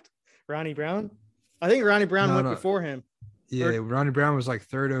 Almost draft Ronnie Brown? I think Ronnie Brown went before him. Yeah, Ronnie Brown was like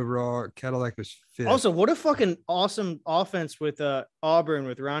 3rd overall. Cadillac was 5th. Also, what a fucking awesome offense with Auburn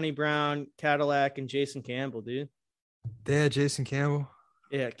with Ronnie Brown, Cadillac, and Jason Campbell, dude. They had Jason Campbell?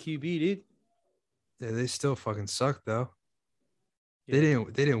 Yeah, QB, dude. Yeah, they still fucking suck though. Yeah.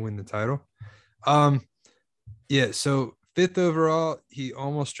 They didn't win the title. Yeah, so 5th overall, he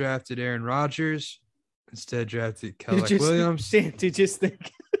almost drafted Aaron Rodgers. Instead drafted Cadillac Williams. Dude, just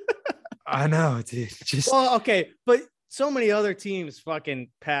think. I know, dude. Well, okay, but so many other teams fucking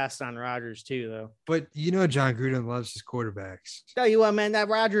passed on Rodgers too, though. But you know John Gruden loves his quarterbacks. Tell you what, man, that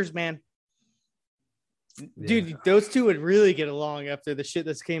Rodgers, man. Dude, those two would really get along after the shit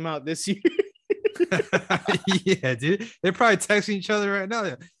that's came out this year. Yeah, dude. They're probably texting each other right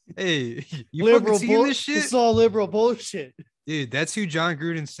now. Hey, you liberal fucking seeing this shit? It's all liberal bullshit. Dude, that's who John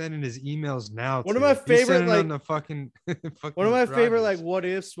Gruden's sending his emails now. One of my favorite, like, the fucking one of my favorite, like, what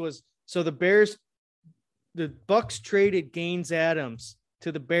ifs was so the Bucks traded Gaines Adams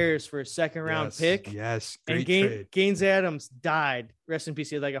to the Bears for a 2nd round pick. Yes, great trade. Gaines Adams died. Rest in peace.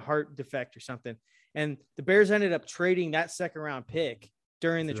 He had like a heart defect or something. And the Bears ended up trading that 2nd round pick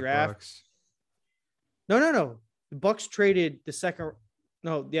during the draft. Bucks. No. The Bucks traded the second.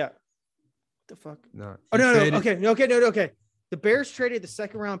 No, yeah. What the fuck? No. Oh, no. Okay. The Bears traded the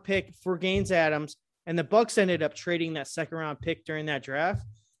 2nd round pick for Gaines Adams, and the Bucks ended up trading that 2nd round pick during that draft.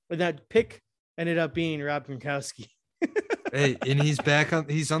 But that pick ended up being Rob Gronkowski. Hey, and he's back on.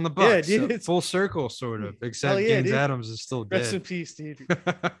 He's on the Bucks. Yeah, dude, so full circle, sort of. Except Gaines Adams is still dead. Rest in peace, dude.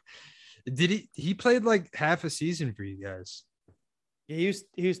 Did he played like half a season for you guys? Yeah,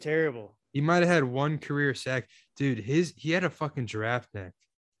 he was terrible. He might have had 1 career sack, dude. He had a fucking giraffe neck,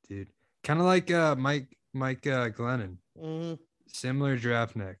 dude. Kind of like Mike Glennon. Mm-hmm. Similar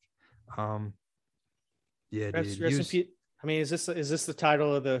giraffe neck. Yeah, dude. Rest in peace. I mean, is this the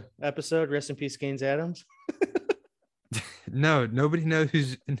title of the episode? Rest in peace, Gaines Adams. No, nobody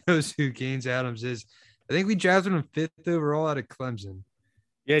knows who Gaines Adams is. I think we drafted him 5th overall out of Clemson.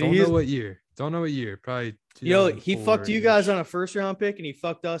 Yeah, don't know what year. Probably. He fucked you guys on a 1st round pick, and he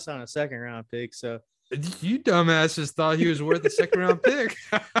fucked us on a 2nd round pick. So You dumbasses thought he was worth a second round pick.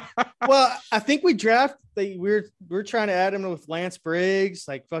 Well, I think we're trying to add him with Lance Briggs,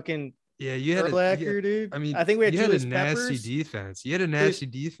 like fucking Yeah, you had Urlacher, dude. I mean, I think we had you Julius had a nasty Peppers. defense. You had a nasty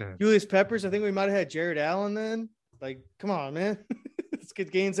defense. Julius Peppers. I think we might have had Jared Allen then. Like, come on, man. Let's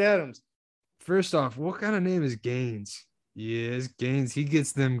get Gaines Adams. First off, what kind of name is Gaines? Yes, Gaines. He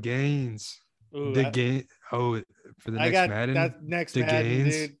gets them gains. Ooh, The game. Oh, for the next Madden. that next the Madden,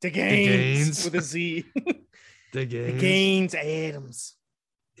 Gaines. dude. The Gaines Gaines. with a Z. The The Gaines. Gaines Adams.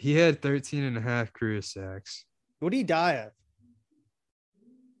 He had 13 and a half career sacks. What did he die of?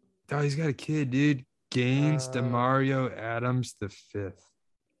 Oh, he's got a kid, dude. Gaines, Demario Adams, the fifth.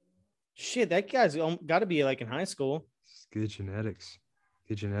 Shit, that guy's got to be like in high school. It's good genetics.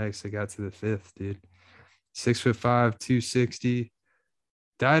 Good genetics. They got to the fifth, dude. 6'5", 260.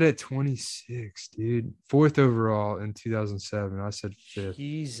 Died at 26, dude. Fourth overall in 2007. I said fifth.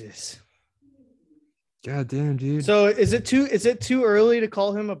 Jesus. God damn, dude. So is it too early to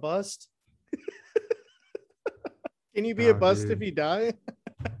call him a bust? Can you be a bust dude. if you die?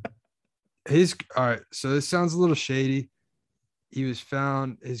 All right. So this sounds a little shady. He was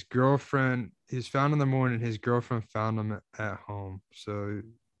found in the morning. His girlfriend found him at home. So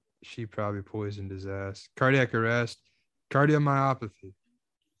she probably poisoned his ass. Cardiac arrest, cardiomyopathy.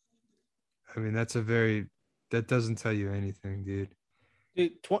 I mean, that doesn't tell you anything, dude.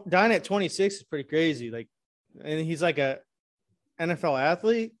 Dude, dying at 26 is pretty crazy. Like, and he's like a NFL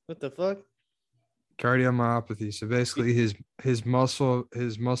athlete. What the fuck? Cardiomyopathy. So basically, his muscle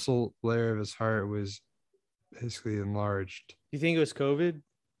layer of his heart was basically enlarged. Do you think it was COVID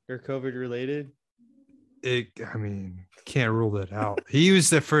or COVID related? I mean, can't rule that out. He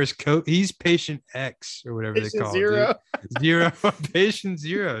was the first he's patient X or whatever Patient they call zero. it. Zero. Patient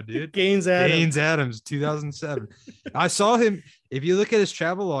zero, dude. Gaines Adams, 2007. I saw him. If you look at his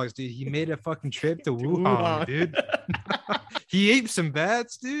travel logs, dude, he made a fucking trip to Wuhan, dude. He ate some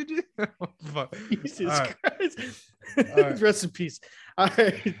bats, dude. Jesus Christ. Rest in peace. All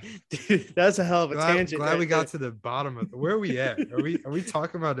right. Dude, that's a hell of a tangent. Glad we got to the bottom of where are we at? Are we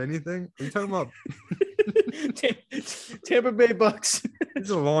talking about anything? Are we talking about Tampa Bay Bucks? This is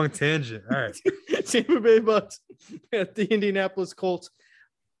a long tangent. All right. Tampa Bay Bucks at the Indianapolis Colts.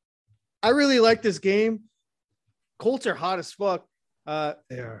 I really like this game. Colts are hot as fuck.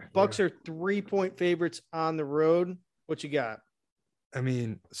 Bucks are 3-point favorites on the road. What you got? I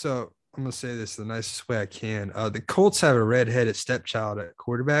mean, so I'm gonna say this the nicest way I can. The Colts have a redheaded stepchild at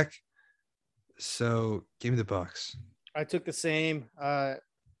quarterback, so give me the Bucks. I took the same. I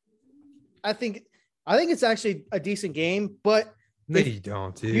think it's actually a decent game, but no, you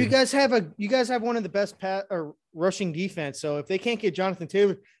don't, dude. You guys have one of the best rushing defense. So if they can't get Jonathan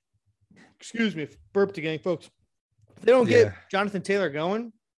Taylor, excuse me, burped again, folks. If they don't get Jonathan Taylor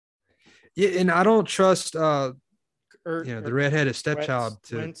going. Yeah, and I don't trust the redheaded stepchild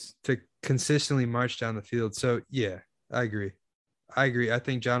to consistently march down the field. So yeah, I agree. I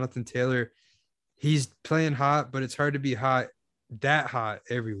think Jonathan Taylor, he's playing hot, but it's hard to be hot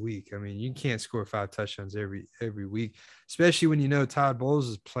every week. I mean, you can't score 5 touchdowns every week, especially when you know Todd Bowles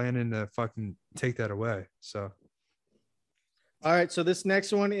is planning to fucking take that away. So all right, so this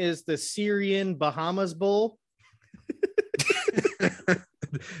next one is the Syrian Bahamas Bowl.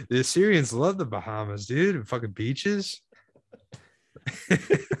 The Assyrians love the Bahamas, dude. Fucking beaches.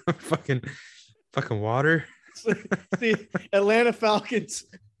 fucking water. The Atlanta Falcons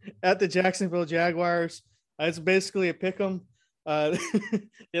at the Jacksonville Jaguars. It's basically a pick 'em. The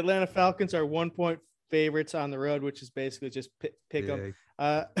Atlanta Falcons are 1-point favorites on the road, which is basically just pick 'em.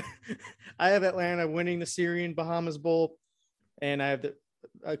 I have Atlanta winning the Syrian Bahamas Bowl, and I have the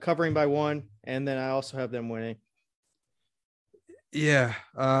covering by 1, and then I also have them winning. Yeah.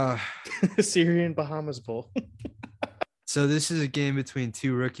 Syrian Bahamas Bowl. So this is a game between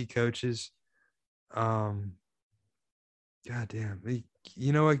 2 rookie coaches. God damn.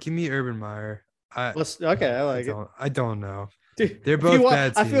 You know what? Give me Urban Meyer. Okay, I like it. I don't know. Dude, they're both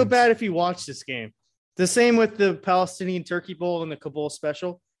bad teams. I feel bad if you watch this game. The same with the Palestinian Turkey Bowl and the Kabul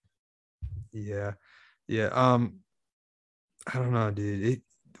Special. Yeah. I don't know, dude.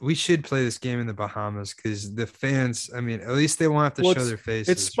 We should play this game in the Bahamas because the fans, I mean, at least they won't have to show their faces.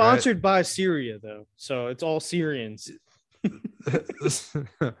 It's sponsored by Syria, though. So it's all Syrians.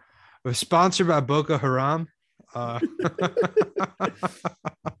 We're sponsored by Boko Haram.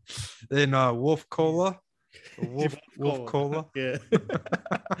 Then Wolf Cola. Wolf Cola. Yeah.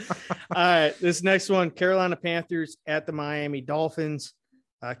 All right. This next one, Carolina Panthers at the Miami Dolphins.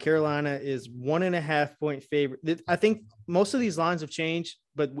 Carolina is 1.5-point favorite. I think most of these lines have changed,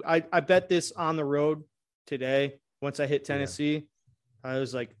 but I bet this on the road today once I hit Tennessee. It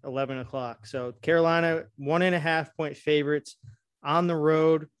was like 11 o'clock. So Carolina 1.5-point favorites on the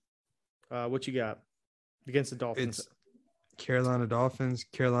road. What you got against the Dolphins? It's Carolina Dolphins.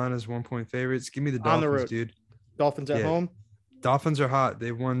 Carolina's 1-point favorites. Give me the On the Dolphins, road. dude. Dolphins at home. Dolphins are hot.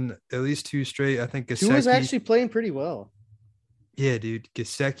 They won at least 2 straight. I think Tua was actually playing pretty well. Yeah, dude.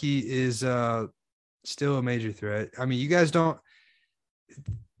 Gesicki is still a major threat. I mean, you guys don't.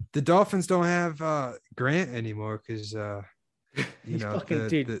 The Dolphins don't have Grant anymore because you know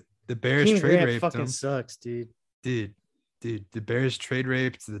the Bears King trade Grant raped fucking him. sucks, dude. Dude, the Bears trade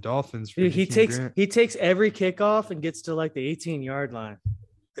raped the Dolphins. For Dude, he Grant. takes every kickoff and gets to like the 18-yard line.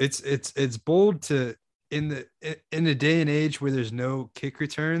 It's bold to in the day and age where there's no kick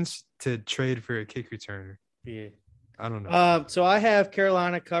returns to trade for a kick returner. Yeah, I don't know. So I have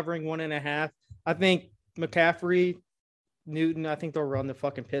Carolina covering 1.5. I think McCaffrey, Newton, I think they'll run the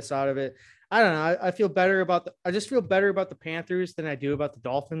fucking piss out of it. I don't know. I feel better about I just feel better about the Panthers than I do about the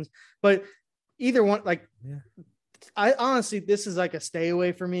Dolphins. But either one, like, I honestly, this is like a stay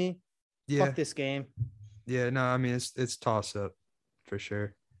away for me. Yeah. Fuck this game. Yeah, no, I mean it's toss up for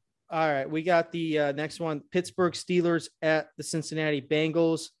sure. All right, we got the next one: Pittsburgh Steelers at the Cincinnati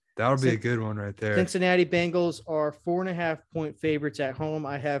Bengals. That'll be a good one right there. Cincinnati Bengals are 4.5-point favorites at home.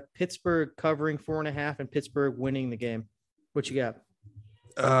 I have Pittsburgh covering 4.5 and Pittsburgh winning the game. What you got?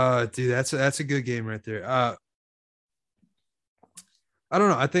 Dude, that's a good game right there. I don't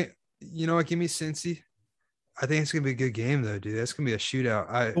know. I think you know what? Give me Cincy. I think it's gonna be a good game though, dude. That's gonna be a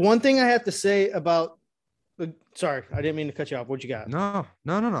shootout. One thing I have to say about. Sorry, I didn't mean to cut you off. What you got? No.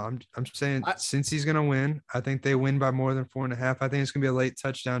 I'm saying Cincy's gonna win. I think they win by more than 4.5. I think it's gonna be a late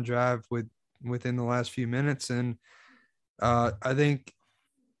touchdown drive within the last few minutes, and I think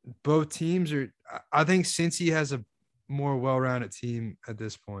both teams are. I think Cincy has a more well-rounded team at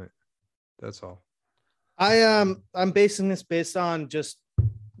this point. That's all. I'm basing this based on just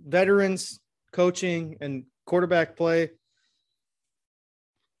veterans, coaching, and quarterback play.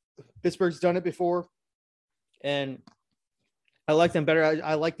 Pittsburgh's done it before. And I like them better.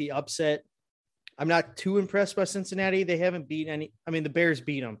 I like the upset. I'm not too impressed by Cincinnati. They haven't beaten any. I mean, the Bears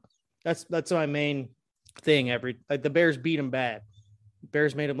beat them. That's my main thing. The Bears beat them bad.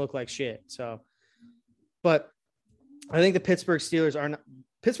 Bears made them look like shit. So, but I think the Pittsburgh Steelers are not.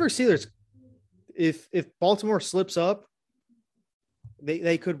 Pittsburgh Steelers, if Baltimore slips up,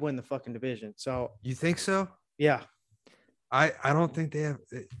 they could win the fucking division. So you think so? Yeah. I don't think they have.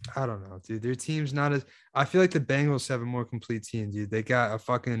 I don't know, dude. Their team's not as. I feel like the Bengals have a more complete team, dude. They got a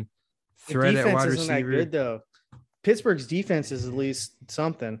fucking threat at wide receiver. That good though. Pittsburgh's defense is at least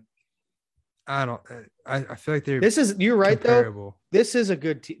something. I don't. I feel like they're. You're right though. This is a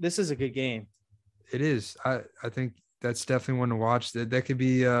good. This is a good game. It is. I think that's definitely one to watch. That could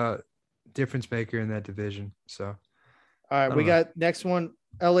be a difference maker in that division. So. All right, we got next one.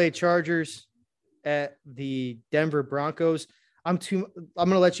 LA Chargers at the Denver Broncos. I'm going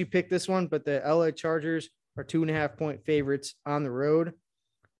to let you pick this one, but the LA Chargers are 2.5-point favorites on the road.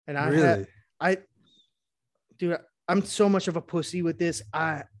 And I'm so much of a pussy with this.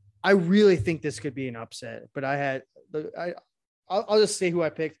 I really think this could be an upset, but I'll just say who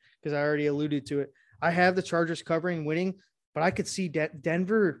I picked because I already alluded to it. I have the Chargers covering, winning, but I could see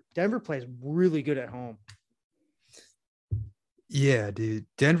Denver plays really good at home. Yeah, dude.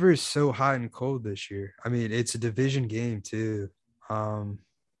 Denver is so hot and cold this year. I mean, it's a division game too.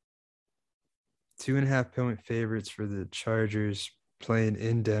 2.5-point favorites for the Chargers playing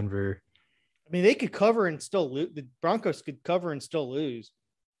in Denver. I mean, they could cover and still lose. The Broncos could cover and still lose.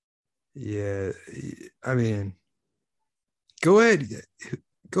 Yeah, I mean, go ahead.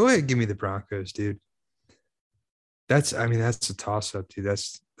 Give me the Broncos, dude. That's a toss up, dude.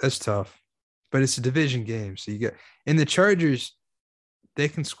 That's tough, but it's a division game, so you get. And the Chargers, they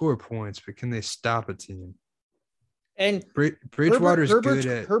can score points, but can they stop a team? And Bridgewater's good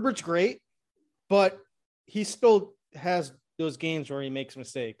at. Herbert's great, but he still has those games where he makes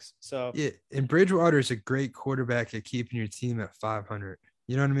mistakes. So yeah, and Bridgewater is a great quarterback at keeping your team at 500.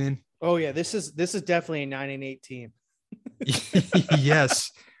 You know what I mean? Oh yeah, this is definitely a 9-8 team. Yes,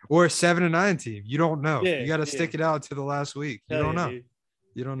 or a 7-9 team. You don't know. Yeah, you got to stick it out to the last week. You don't know. Dude.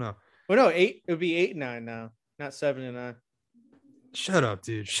 You don't know. Well, no, 8. It would be 8-9 now, not 7-9. Shut up,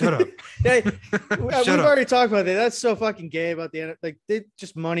 dude. Shut up. We've already talked about that. That's so fucking gay about the end. Like they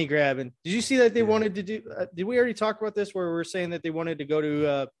just money grabbing. Did you see that they wanted to do? Did we already talk about this? Where we were saying that they wanted to go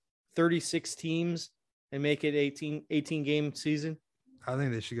to 36 teams and make it 18 game season. I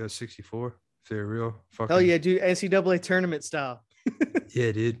think they should go 64 if they're real. Fucking... Hell yeah, dude! NCAA tournament style.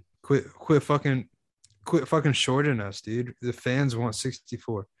 Yeah, dude. Quit fucking shorting us, dude. The fans want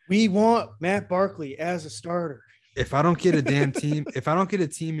 64. We want Matt Barkley as a starter. If I don't get a damn team, if I don't get a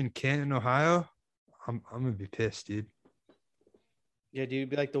team in Canton, Ohio, I'm gonna be pissed, dude. Yeah, dude,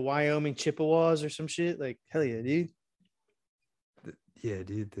 be like the Wyoming Chippewas or some shit. Like, hell yeah, dude. Yeah,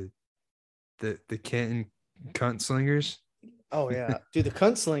 dude. The Canton Cunt Slingers, Oh yeah, dude, the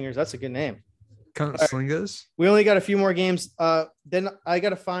Cunt Slingers. That's a good name. Cunt All right. Slingers. We only got a few more games. Then I got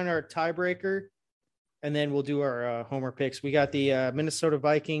to find our tiebreaker, and then we'll do our homer picks. We got the Minnesota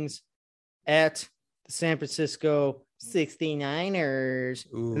Vikings at the San Francisco 69ers.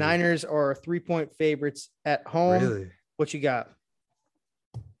 Ooh, The Niners are 3-point favorites at home. really? What you got?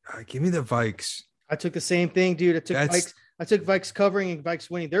 Give me the Vikes. I took the same thing, dude. I took Vikes covering and Vikes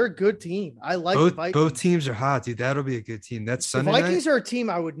winning. They're a good team. I like the Vikings. Both teams are hot, dude. That'll be a good team. That's The Sunday Vikings night. are a team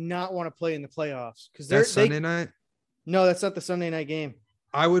I would not want to play in the playoffs because That's Sunday night. No, that's not the Sunday night game.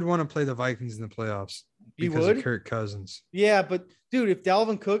 I would want to play the Vikings in the playoffs You because would? of Kirk Cousins. Yeah, but dude, if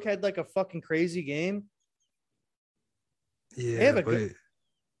Dalvin Cook had like a fucking crazy game, Yeah, have a but good-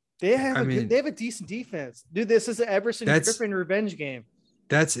 they I mean- they have a decent defense, dude. This is an Everson Griffin revenge game.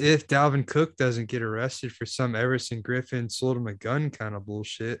 that's if Dalvin Cook doesn't get arrested for some Everson Griffin sold him a gun kind of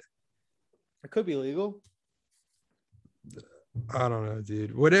bullshit. It could be legal. I don't know,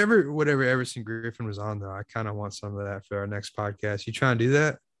 dude. Whatever Everson Griffin was on though, I kind of want some of that for our next podcast. You trying to do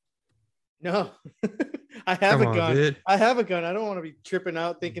that? No, I have Come a on, gun. dude. I have a gun. I don't want to be tripping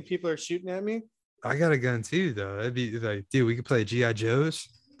out thinking people are shooting at me. I got a gun too, though. That'd be like, dude, we could play GI Joes,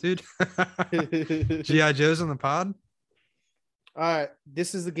 dude. GI Joes on the pod. All right,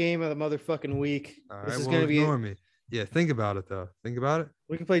 this is the game of the motherfucking week. All This right, is well, gonna be. ignore me. Yeah, think about it though. Think about it.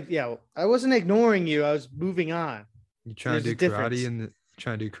 We can play. Yeah, I wasn't ignoring you. I was moving on. You trying There's to a do difference.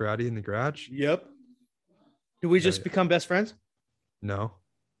 karate in the garage? Yep. Do we just Yeah. become best friends? No.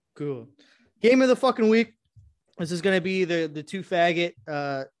 Cool. Game of the fucking week. This is gonna be the two faggot.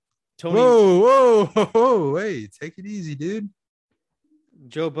 Tony Whoa! Hey, take it easy, dude.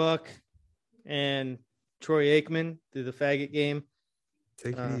 Joe Buck and Troy Aikman do the faggot game.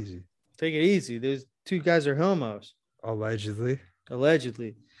 Take it easy. Take it easy. Those two guys are homos, Allegedly.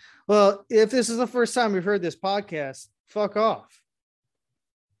 allegedly. Well, if this is the first time you've heard this podcast, fuck off.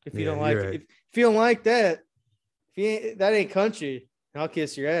 If you Yeah, don't like you're it, right. if you don't like that, that ain't country, I'll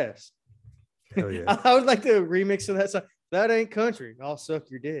kiss your ass. Hell yeah. I would like to remix of that song. That ain't country. I'll suck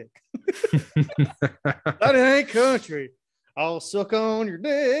your dick. That ain't country. I'll suck on your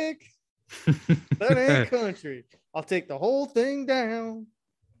dick. That ain't country. I'll take the whole thing down.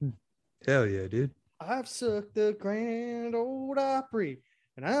 Hell yeah, dude. I've sucked the Grand Old Opry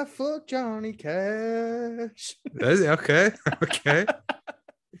and I fucked Johnny Cash. That's okay. Okay.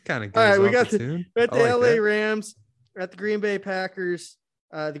 Kind of goes All right, we off got the the- tune. We're at I the like LA that. Rams. We're at the Green Bay Packers.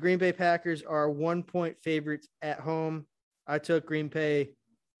 The Green Bay Packers are 1-point favorites at home. I took Green Bay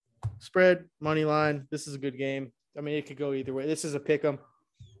spread, money line. This is a good game. I mean, it could go either way. This is a pick 'em.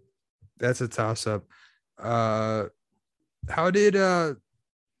 That's a toss up. How did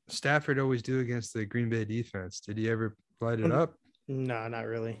Stafford always do against the Green Bay defense? Did he ever light it up? No, not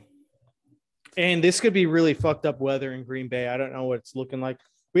really. And this could be really fucked up weather in Green Bay. I don't know what it's looking like.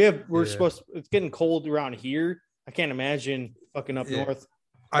 We're Yeah. supposed to, it's getting cold around here. I can't imagine fucking up Yeah. north.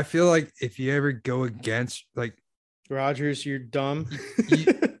 I feel like if you ever go against, like, Rogers, you're dumb.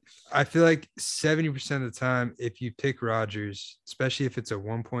 I feel like 70% of the time, if you pick Rodgers, especially if it's a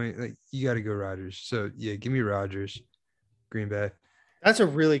 1 point, like, you got to go Rodgers. So yeah, give me Rodgers, Green Bay. That's a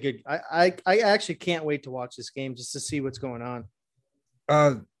really good. I actually can't wait to watch this game just to see what's going on.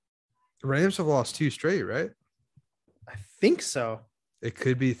 Rams have lost 2 straight, right? I think so. It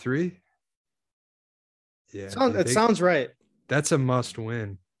could be 3. Yeah, It sounds right, that's a must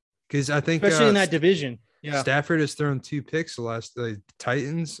win because I think especially in that division. Yeah, Stafford has thrown 2 picks the last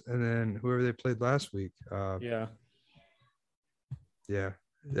Titans and then whoever they played last week. yeah. Yeah,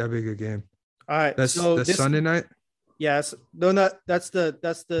 that'd be a good game. All right, That's Sunday night. Yes, no, not that's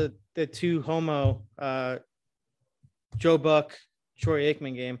the two homo Joe Buck, Troy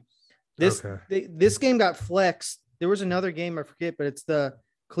Aikman game. This game got flexed. There was another game I forget, but it's the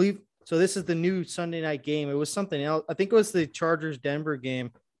Cleveland. So this is the new Sunday night game. It was something else. I think it was the Chargers Denver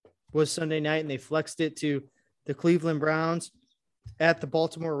game was Sunday night, and they flexed it to the Cleveland Browns at the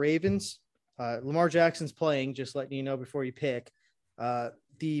Baltimore Ravens. Lamar Jackson's playing, just letting you know before you pick.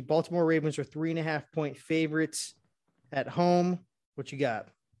 The Baltimore Ravens are 3.5-point favorites at home. What you got?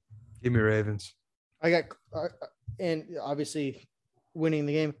 Give me Ravens. I got, and obviously winning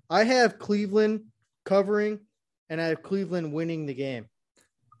the game. I have Cleveland covering, and I have Cleveland winning the game.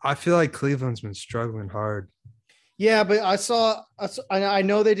 I feel like Cleveland's been struggling hard. Yeah, but I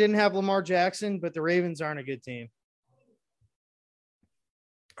know they didn't have Lamar Jackson, but the Ravens aren't a good team.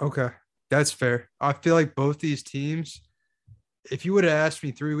 Okay. That's fair. I feel like both these teams, if you would have asked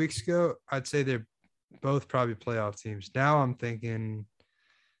me 3 weeks ago, I'd say they're both probably playoff teams. Now I'm thinking,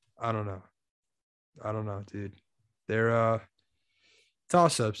 I don't know. I don't know, dude. They're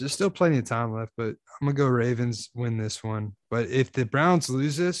toss-ups. There's still plenty of time left, but I'm gonna go Ravens win this one. But if the Browns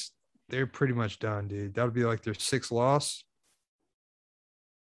lose this, they're pretty much done, dude. That would be like their sixth loss.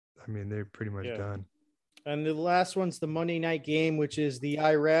 I mean, they're pretty much done. And the last one's the Monday night game, which is the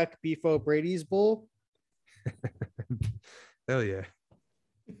Iraq Beefo Brady's Bowl. Hell yeah.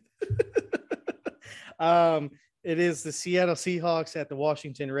 It is the Seattle Seahawks at the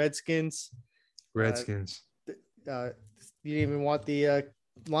Washington Redskins. Redskins. You didn't even want the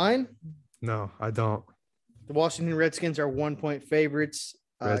line? No, I don't. The Washington Redskins are 1-point favorites.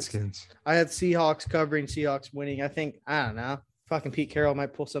 Redskins. I had Seahawks covering, Seahawks winning. I don't know. Fucking Pete Carroll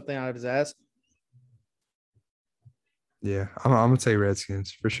might pull something out of his ass. Yeah, I'm gonna say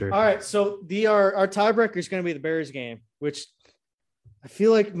Redskins for sure. All right, so our tiebreaker is going to be the Bears game, which I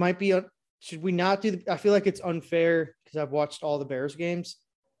feel like might be. Should we not do? I feel like it's unfair because I've watched all the Bears games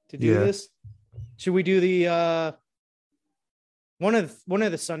to do this. Should we do the one of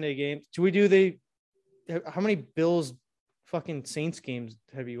the Sunday games? Should we do how many Bills fucking Saints games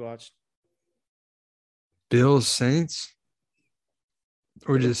have you watched? Bills Saints,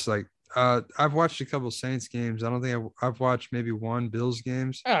 or just like. I've watched a couple Saints games. I don't think I've watched maybe one Bills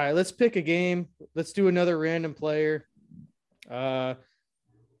games. All right, let's pick a game. Let's do another random player. Do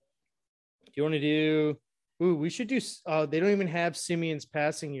you want to do? Ooh, we should do. They don't even have Simeon's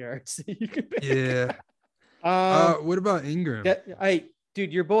passing yards. You can pick. Yeah. What about Ingram?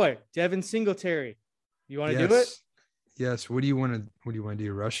 Dude, your boy Devin Singletary. You want to do it? Yes. What do you want to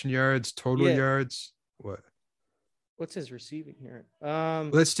do? Rushing yards, total yards? What? What's his receiving here?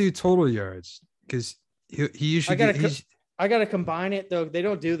 Let's do total yards because he usually. I gotta combine it though. They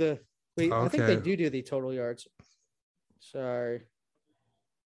don't do the. Wait, okay. I think they do the total yards. Sorry.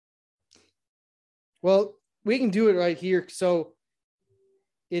 Well, we can do it right here. So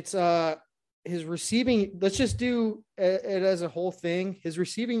it's his receiving. Let's just do it as a whole thing. His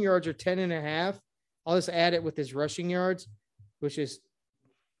receiving yards are 10.5. I'll just add it with his rushing yards, which is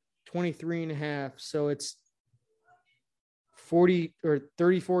 23.5. So it's 40 or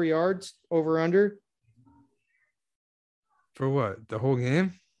 34 yards over under. For what? The whole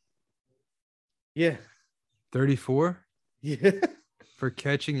game? Yeah. 34? Yeah. For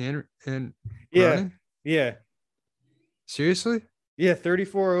catching and yeah. running? Yeah. Seriously? Yeah,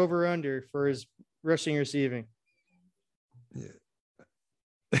 34 over under for his rushing receiving.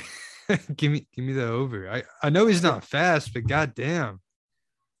 Yeah. give me the over. I know he's not fast, but goddamn.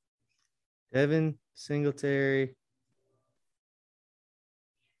 Devin Singletary.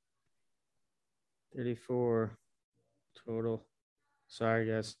 34 total. Sorry,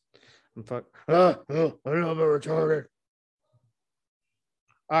 guys. I'm I know I'm retarded.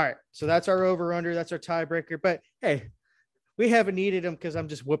 All right, so that's our over/under. That's our tiebreaker. But hey, we haven't needed them because I'm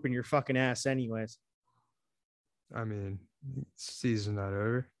just whooping your fucking ass, anyways. I mean, season not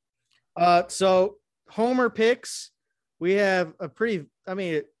over. So Homer picks. We have a pretty. I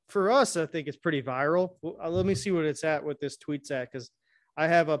mean, for us, I think it's pretty viral. Let me see what it's at. What this tweet's at, because I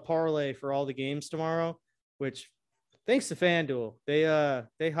have a parlay for all the games tomorrow, which thanks to FanDuel, they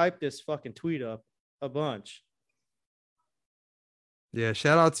hyped this fucking tweet up a bunch. Yeah,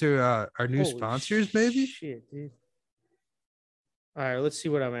 shout out to our new sponsors, maybe. Shit, dude. All right, let's see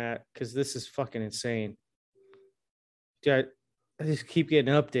what I'm at because this is fucking insane. Dude, I just keep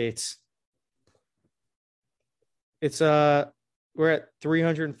getting updates. It's we're at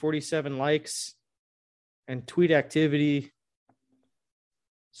 347 likes and tweet activity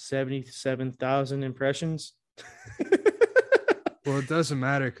 77,000 impressions. Well, it doesn't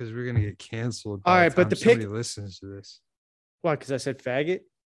matter because we're gonna get canceled. All right, but the somebody listens to this. Why? Because I said faggot?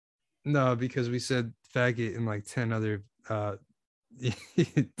 No, because we said faggot in like 10 other 10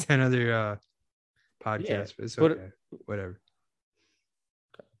 other podcasts. Yeah, but it's okay. Whatever.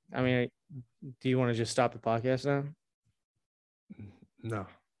 I mean, do you want to just stop the podcast now? No.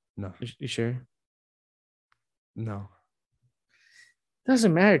 You sure? No.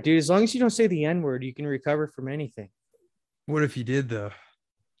 Doesn't matter, dude. As long as you don't say the N-word, you can recover from anything. What if you did, though?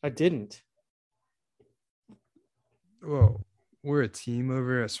 I didn't. Well, we're a team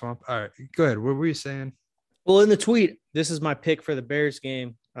over at Swamp. All right, go ahead. What were you saying? Well, in the tweet, this is my pick for the Bears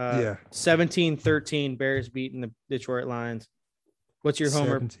game. 17-13 Bears beating the Detroit Lions. What's your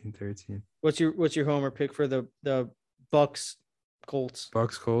homer? 17-13. What's your homer pick for the Bucks Colts?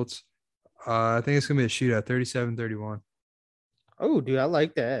 Bucks Colts. I think it's gonna be a shootout, 37-31. Oh, dude, I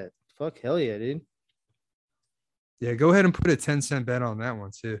like that. Fuck, hell yeah, dude. Yeah, go ahead and put a 10-cent bet on that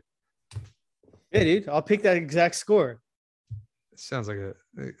one too. Yeah, dude. I'll pick that exact score. Sounds like a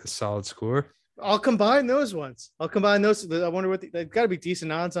solid score. I'll combine those ones. I'll combine those. I wonder what they've got to be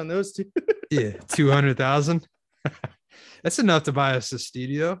decent odds on those two. Yeah, 200,000. That's enough to buy us a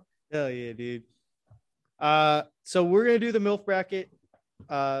studio. Hell yeah, dude. So we're gonna do the MILF bracket.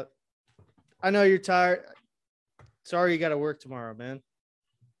 I know you're tired. Sorry you got to work tomorrow, man.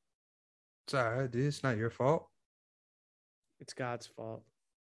 It's all right, dude. It's not your fault. It's God's fault.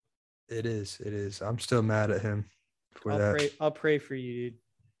 It is. It is. I'm still mad at him for that. I'll pray for you, dude.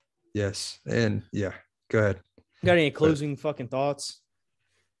 Yes. And yeah, go ahead. Got any closing fucking thoughts?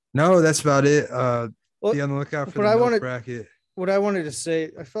 No, that's about it. Well, be on the lookout for what the I milk wanted- bracket. What I wanted to say,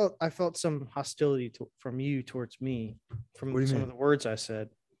 I felt some hostility from you towards me from What do you some mean? of the words I said.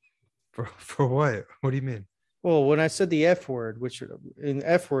 For what? What do you mean? Well, when I said the F word, which in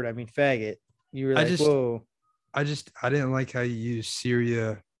F word I mean faggot, you were like, whoa. I didn't like how you used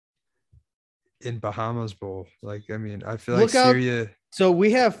Syria in Bahamas Bowl. Like, I mean, I feel like Look out. Syria. So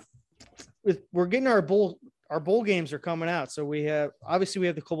we're getting our bowl games are coming out. So we have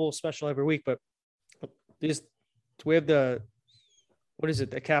the Bowl special every week, but we have the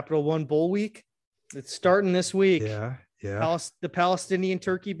Capital One Bowl week. It's starting this week. Yeah. Yeah. The Palestinian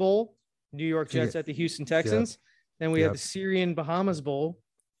Turkey Bowl, New York Jets at the Houston Texans. Then we have the Syrian Bahamas Bowl,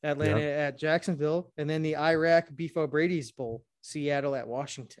 Atlanta at Jacksonville, and then the Iraq Beef O'Brady's Bowl, Seattle at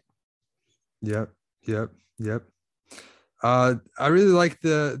Washington. Yep. I really like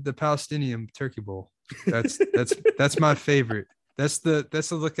the Palestinian Turkey Bowl. That's my favorite. That's the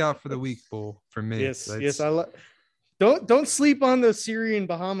lookout for the week bowl for me. Yes. Don't sleep on the Syrian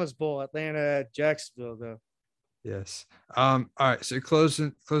Bahamas Bowl, Atlanta at Jacksonville though. Yes. All right. So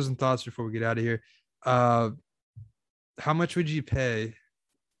closing thoughts before we get out of here. How much would you pay?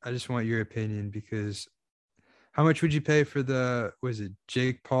 I just want your opinion because how much would you pay for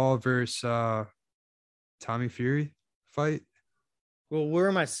Jake Paul versus Tommy Fury fight? Well, where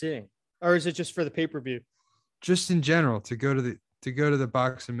am I sitting? Or is it just for the pay-per-view? Just in general, to go to the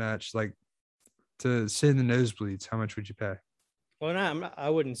boxing match, like to sit in the nosebleeds, how much would you pay? Well, I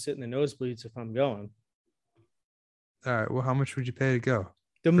wouldn't sit in the nosebleeds if I'm going. All right. Well, how much would you pay to go?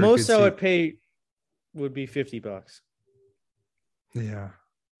 The most I would pay would be $50. Yeah.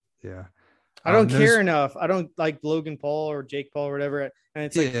 I don't care enough. I don't like Logan Paul or Jake Paul or whatever. And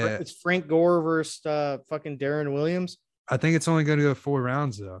it's like it's Frank Gore versus fucking Darren Williams. I think it's only going to go 4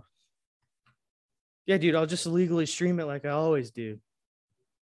 rounds though. Yeah, dude. I'll just illegally stream it like I always do.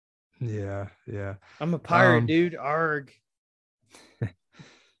 Yeah. I'm a pirate, dude. Arg.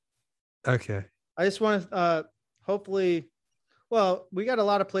 Okay. I just want to hopefully. Well, we got a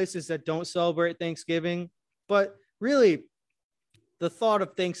lot of places that don't celebrate Thanksgiving, but really, the thought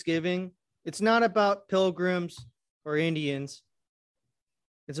of Thanksgiving, it's not about pilgrims or Indians.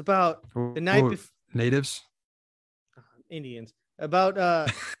 It's about the night before natives, Indians, about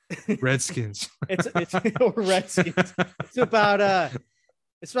Redskins. it's or Redskins. It's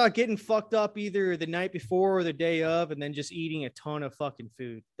about getting fucked up either the night before or the day of, and then just eating a ton of fucking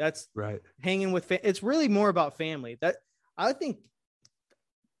food. That's right. Hanging with it's really more about family. That I think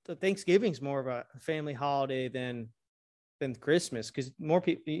the Thanksgiving's more of a family holiday than Christmas because more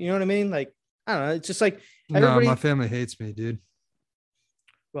people, you know what I mean? Like, I don't know. It's just like everybody. No, my family hates me, dude.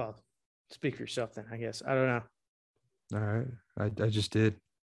 Well, speak for yourself then, I guess. I don't know. All right. I just did.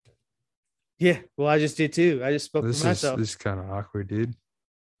 Yeah. Well, I just did too. I just spoke for myself. This is kind of awkward, dude.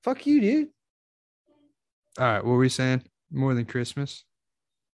 Fuck you, dude. All right. What were we saying? More than Christmas?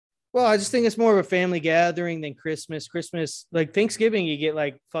 Well, I just think it's more of a family gathering than Christmas. Christmas, like Thanksgiving, you get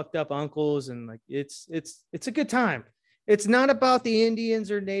like fucked up uncles and like it's a good time. It's not about the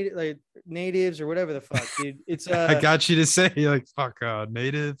Indians or natives or whatever the fuck, dude. It's I got you to say like fuck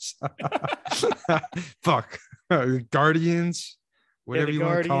natives, fuck Guardians, whatever you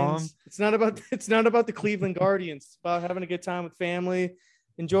want to call them. It's not about the Cleveland Guardians. It's about having a good time with family,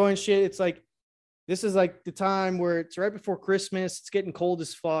 enjoying shit. It's like this is like the time where it's right before Christmas. It's getting cold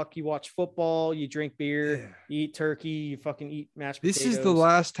as fuck. You watch football, you drink beer, you eat turkey, you fucking eat mashed potatoes. This is the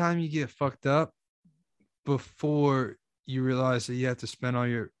last time you get fucked up before you realize that you have to spend all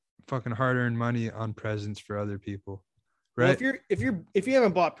your fucking hard-earned money on presents for other people, right? Well, if you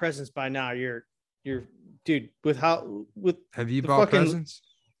haven't bought presents by now, you're dude. Have you bought presents?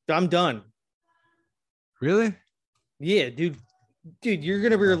 I'm done. Really? Yeah, dude, you're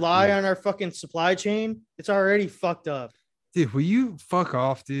gonna rely on our fucking supply chain. It's already fucked up. Dude, will you fuck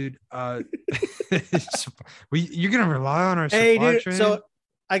off, dude? You're gonna rely on our supply chain. So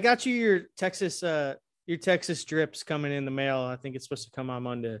I got you your Texas drips coming in the mail. I think it's supposed to come on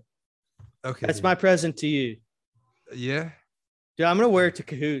Monday. Okay. That's my present to you. Yeah. Dude, I'm going to wear it to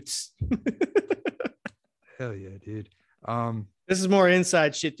Cahoots. Hell yeah, dude. This is more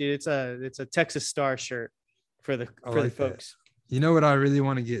inside shit, dude. It's a Texas Star shirt for the folks. You know what I really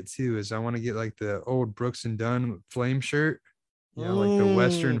want to get too is I want to get like the old Brooks and Dunn flame shirt. You know, like the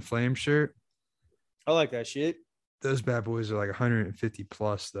Western flame shirt. I like that shit. Those bad boys are like 150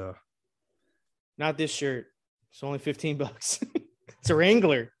 plus though. Not this shirt. It's only $15. It's a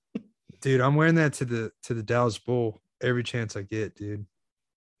Wrangler. Dude, I'm wearing that to the Dallas Bowl every chance I get, dude.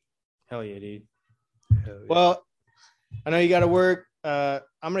 Hell yeah, dude. Hell yeah. Well, I know you got to work. I'm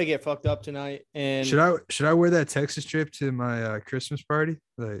gonna get fucked up tonight. And should I wear that Texas trip to my Christmas party?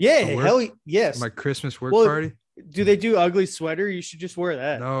 Like, yes. My Christmas work party. Do they do ugly sweater? You should just wear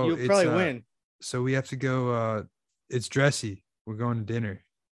that. No, you'll probably win. So we have to go. It's dressy. We're going to dinner.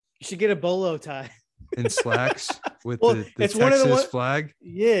 You should get a bolo tie and slacks with the Texas flag.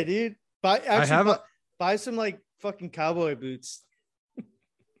 Yeah, dude. Buy some like fucking cowboy boots.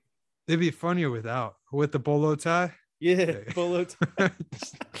 It'd be funnier with the bolo tie. Yeah, bolo tie.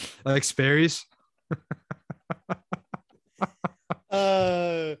 Like Sperry's.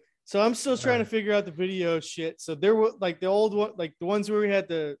 So I'm still trying to figure out the video shit. So there were like the old one, like the ones where we had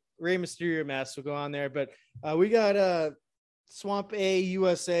the Rey Mysterio mask will go on there, but we got Swamp A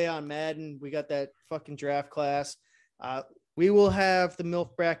USA on Madden. We got that fucking draft class. We will have the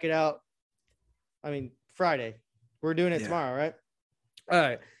MILF bracket out. I mean, Friday. We're doing it tomorrow, right? All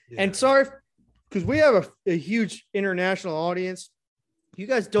right. Yeah. And sorry, because we have a huge international audience. You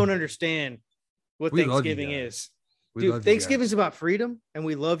guys don't understand what Thanksgiving is. Dude, Thanksgiving is about freedom, and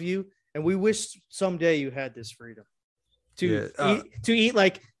we love you, and we wish someday you had this freedom to eat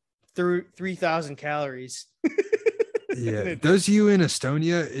like through 3,000 calories. Yeah, those of you in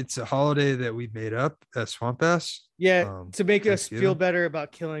Estonia, it's a holiday that we made up at Swamp Ass. Yeah, to make us feel better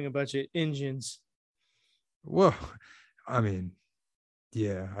about killing a bunch of Indians. Whoa, I mean,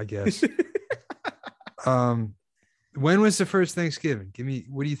 yeah, I guess. When was the first Thanksgiving?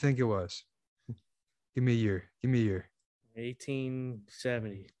 What do you think it was? Give me a year.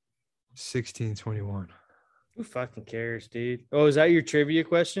 1870. 1621. Who fucking cares, dude? Oh, is that your trivia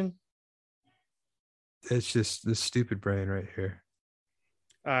question? It's just the stupid brain right here.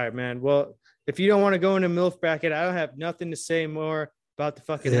 All right, man. Well, if you don't want to go into MILF bracket, I don't have nothing to say more about the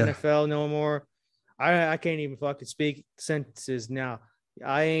fucking NFL no more. I can't even fucking speak sentences now.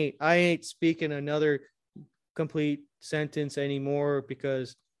 I ain't speaking another complete sentence anymore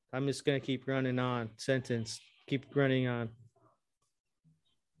because I'm just going to keep running on. Keep running on.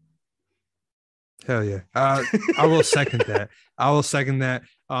 Hell yeah. I will second that.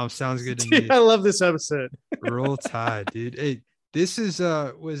 Sounds good to me. I love this episode. Roll Tide, dude. Hey, this is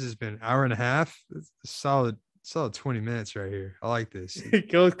what has this been? Hour and a half? It's a solid 20 minutes right here. I like this.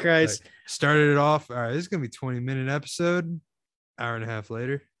 Go with Christ. Like, started it off. All right, this is gonna be 20-minute episode. Hour and a half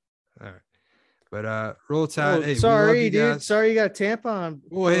later. All right. But Roll Tide. Oh, hey, sorry, dude. Guys. Sorry you got a tampon.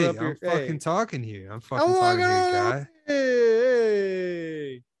 Oh, hey, I'm fucking talking here. I'm fucking talking here, guy.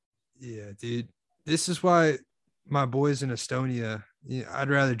 Hey. Yeah, dude. This is why my boys in Estonia, I'd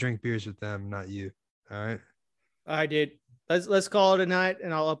rather drink beers with them, not you. All right. All right, dude. Let's call it a night,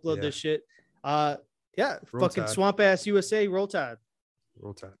 and I'll upload this shit. Roll fucking Tide. Swamp Ass USA. Roll Tide.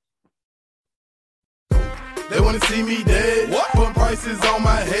 Roll Tide. They wanna see me dead. What? Putting prices on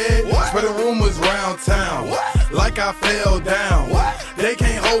my head. What? Spreading rumors round town. What? Like I fell down. What? They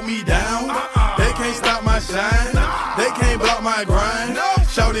can't hold me down. They can't stop my shine. They can't block my grind.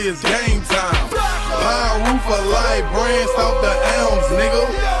 Shouty, it's game time. Power roof of life, brands off the elms, nigga.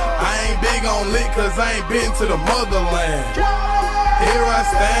 I ain't big on lit cause I ain't been to the motherland. Here I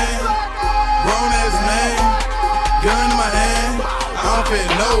stand, grown ass man, gun in my hand, I don't fit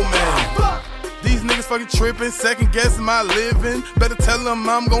no man. These niggas fucking tripping, second guessing my living. Better tell them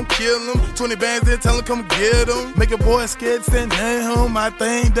I'm gon' kill them. 20 bands there, tell them come get them. Make a boy scared, send him. I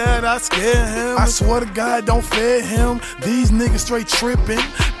think that I scare him. I swear to God, don't fear him. These niggas straight tripping,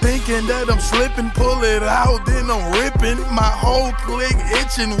 thinking that I'm slipping. Pull it out, then I'm ripping. My whole clique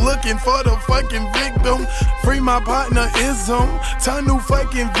itching, looking for the fucking victim. Free my partner ism, tunnel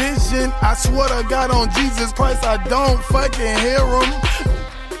fucking vision. I swear to God on Jesus Christ, I don't fucking hear him.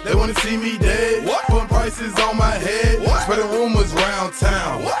 They wanna see me dead. What? Putting prices on my head. What? Spreading rumors round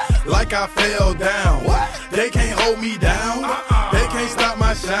town. What? Like I fell down. What? They can't hold me down. They can't stop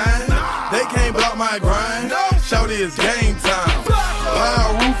my shine. They can't block my grind. Shouty, it's game time.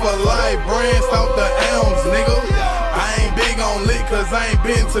 Power roof of life, brands off the elms, nigga. I ain't big on lit cause I ain't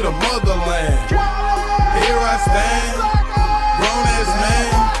been to the motherland. Here I stand, grown ass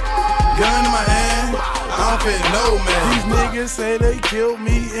man, gun in my hand. I don't fit no man. These niggas say they killed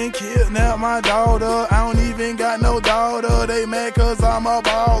me and kidnapped my daughter. I don't even got no daughter. They mad cause I'm a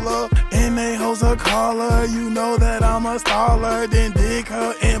baller. And when they hoes a caller, you know that I'm a staller. Then dig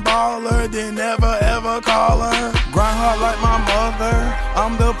her and ball her, then never ever call her. Grind hard like my mother,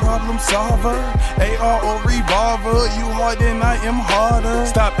 I'm the problem solver. AR or revolver, you hard then I am harder.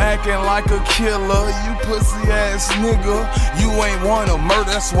 Stop acting like a killer, you pussy ass nigga. You ain't wanna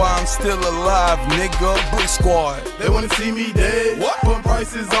murder, that's why I'm still alive, nigga. Brick Squad. They wanna see me dead, put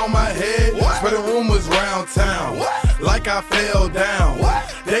prices on my head, spreading rumors round town, like I fell down.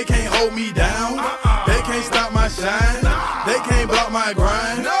 They can't hold me down, they can't stop my shine, they can't block my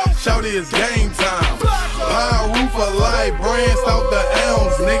grind. Shout it, it's game time. High roof of life, brands out the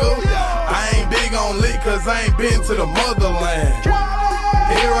elms, nigga. I ain't big on lit cause I ain't been to the motherland.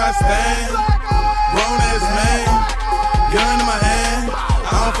 Here I stand, grown ass man, gun in my hand,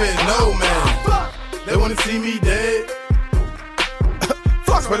 I don't fit no man. They wanna see me dead,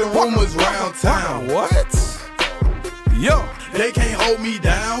 spreading rumors round town. What? Yo, they can't hold me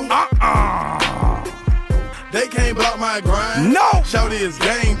down. They can't block my grind. No. Shout it, it's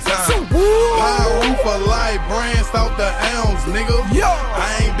game time. High roof of life, brands out the elms, nigga. Yo.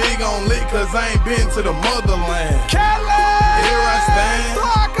 I ain't big on lit cause I ain't been to the motherland. Cali. Here I stand,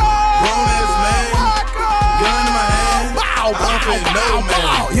 grown ass man, gun in my hand, I don't fit no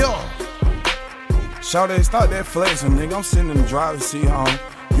man. Yo. Shout it, stop that flexing, nigga. I'm sitting in the driver's seat home.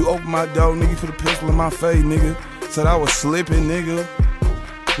 You open my door, nigga, put a pistol in my face, nigga. Said I was slipping, nigga.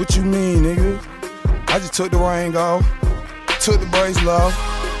 What you mean, nigga? I just took the ring off, took the bracelet off,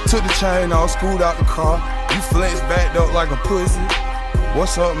 took the chain off, screwed out the car. You flexed backed up like a pussy.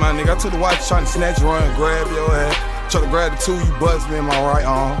 What's up, my nigga? I took the watch trying to snatch you around and grab your ass. Tried to grab the tool, you buzzed me in my right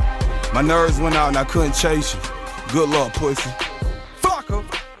arm. My nerves went out and I couldn't chase you. Good luck, pussy.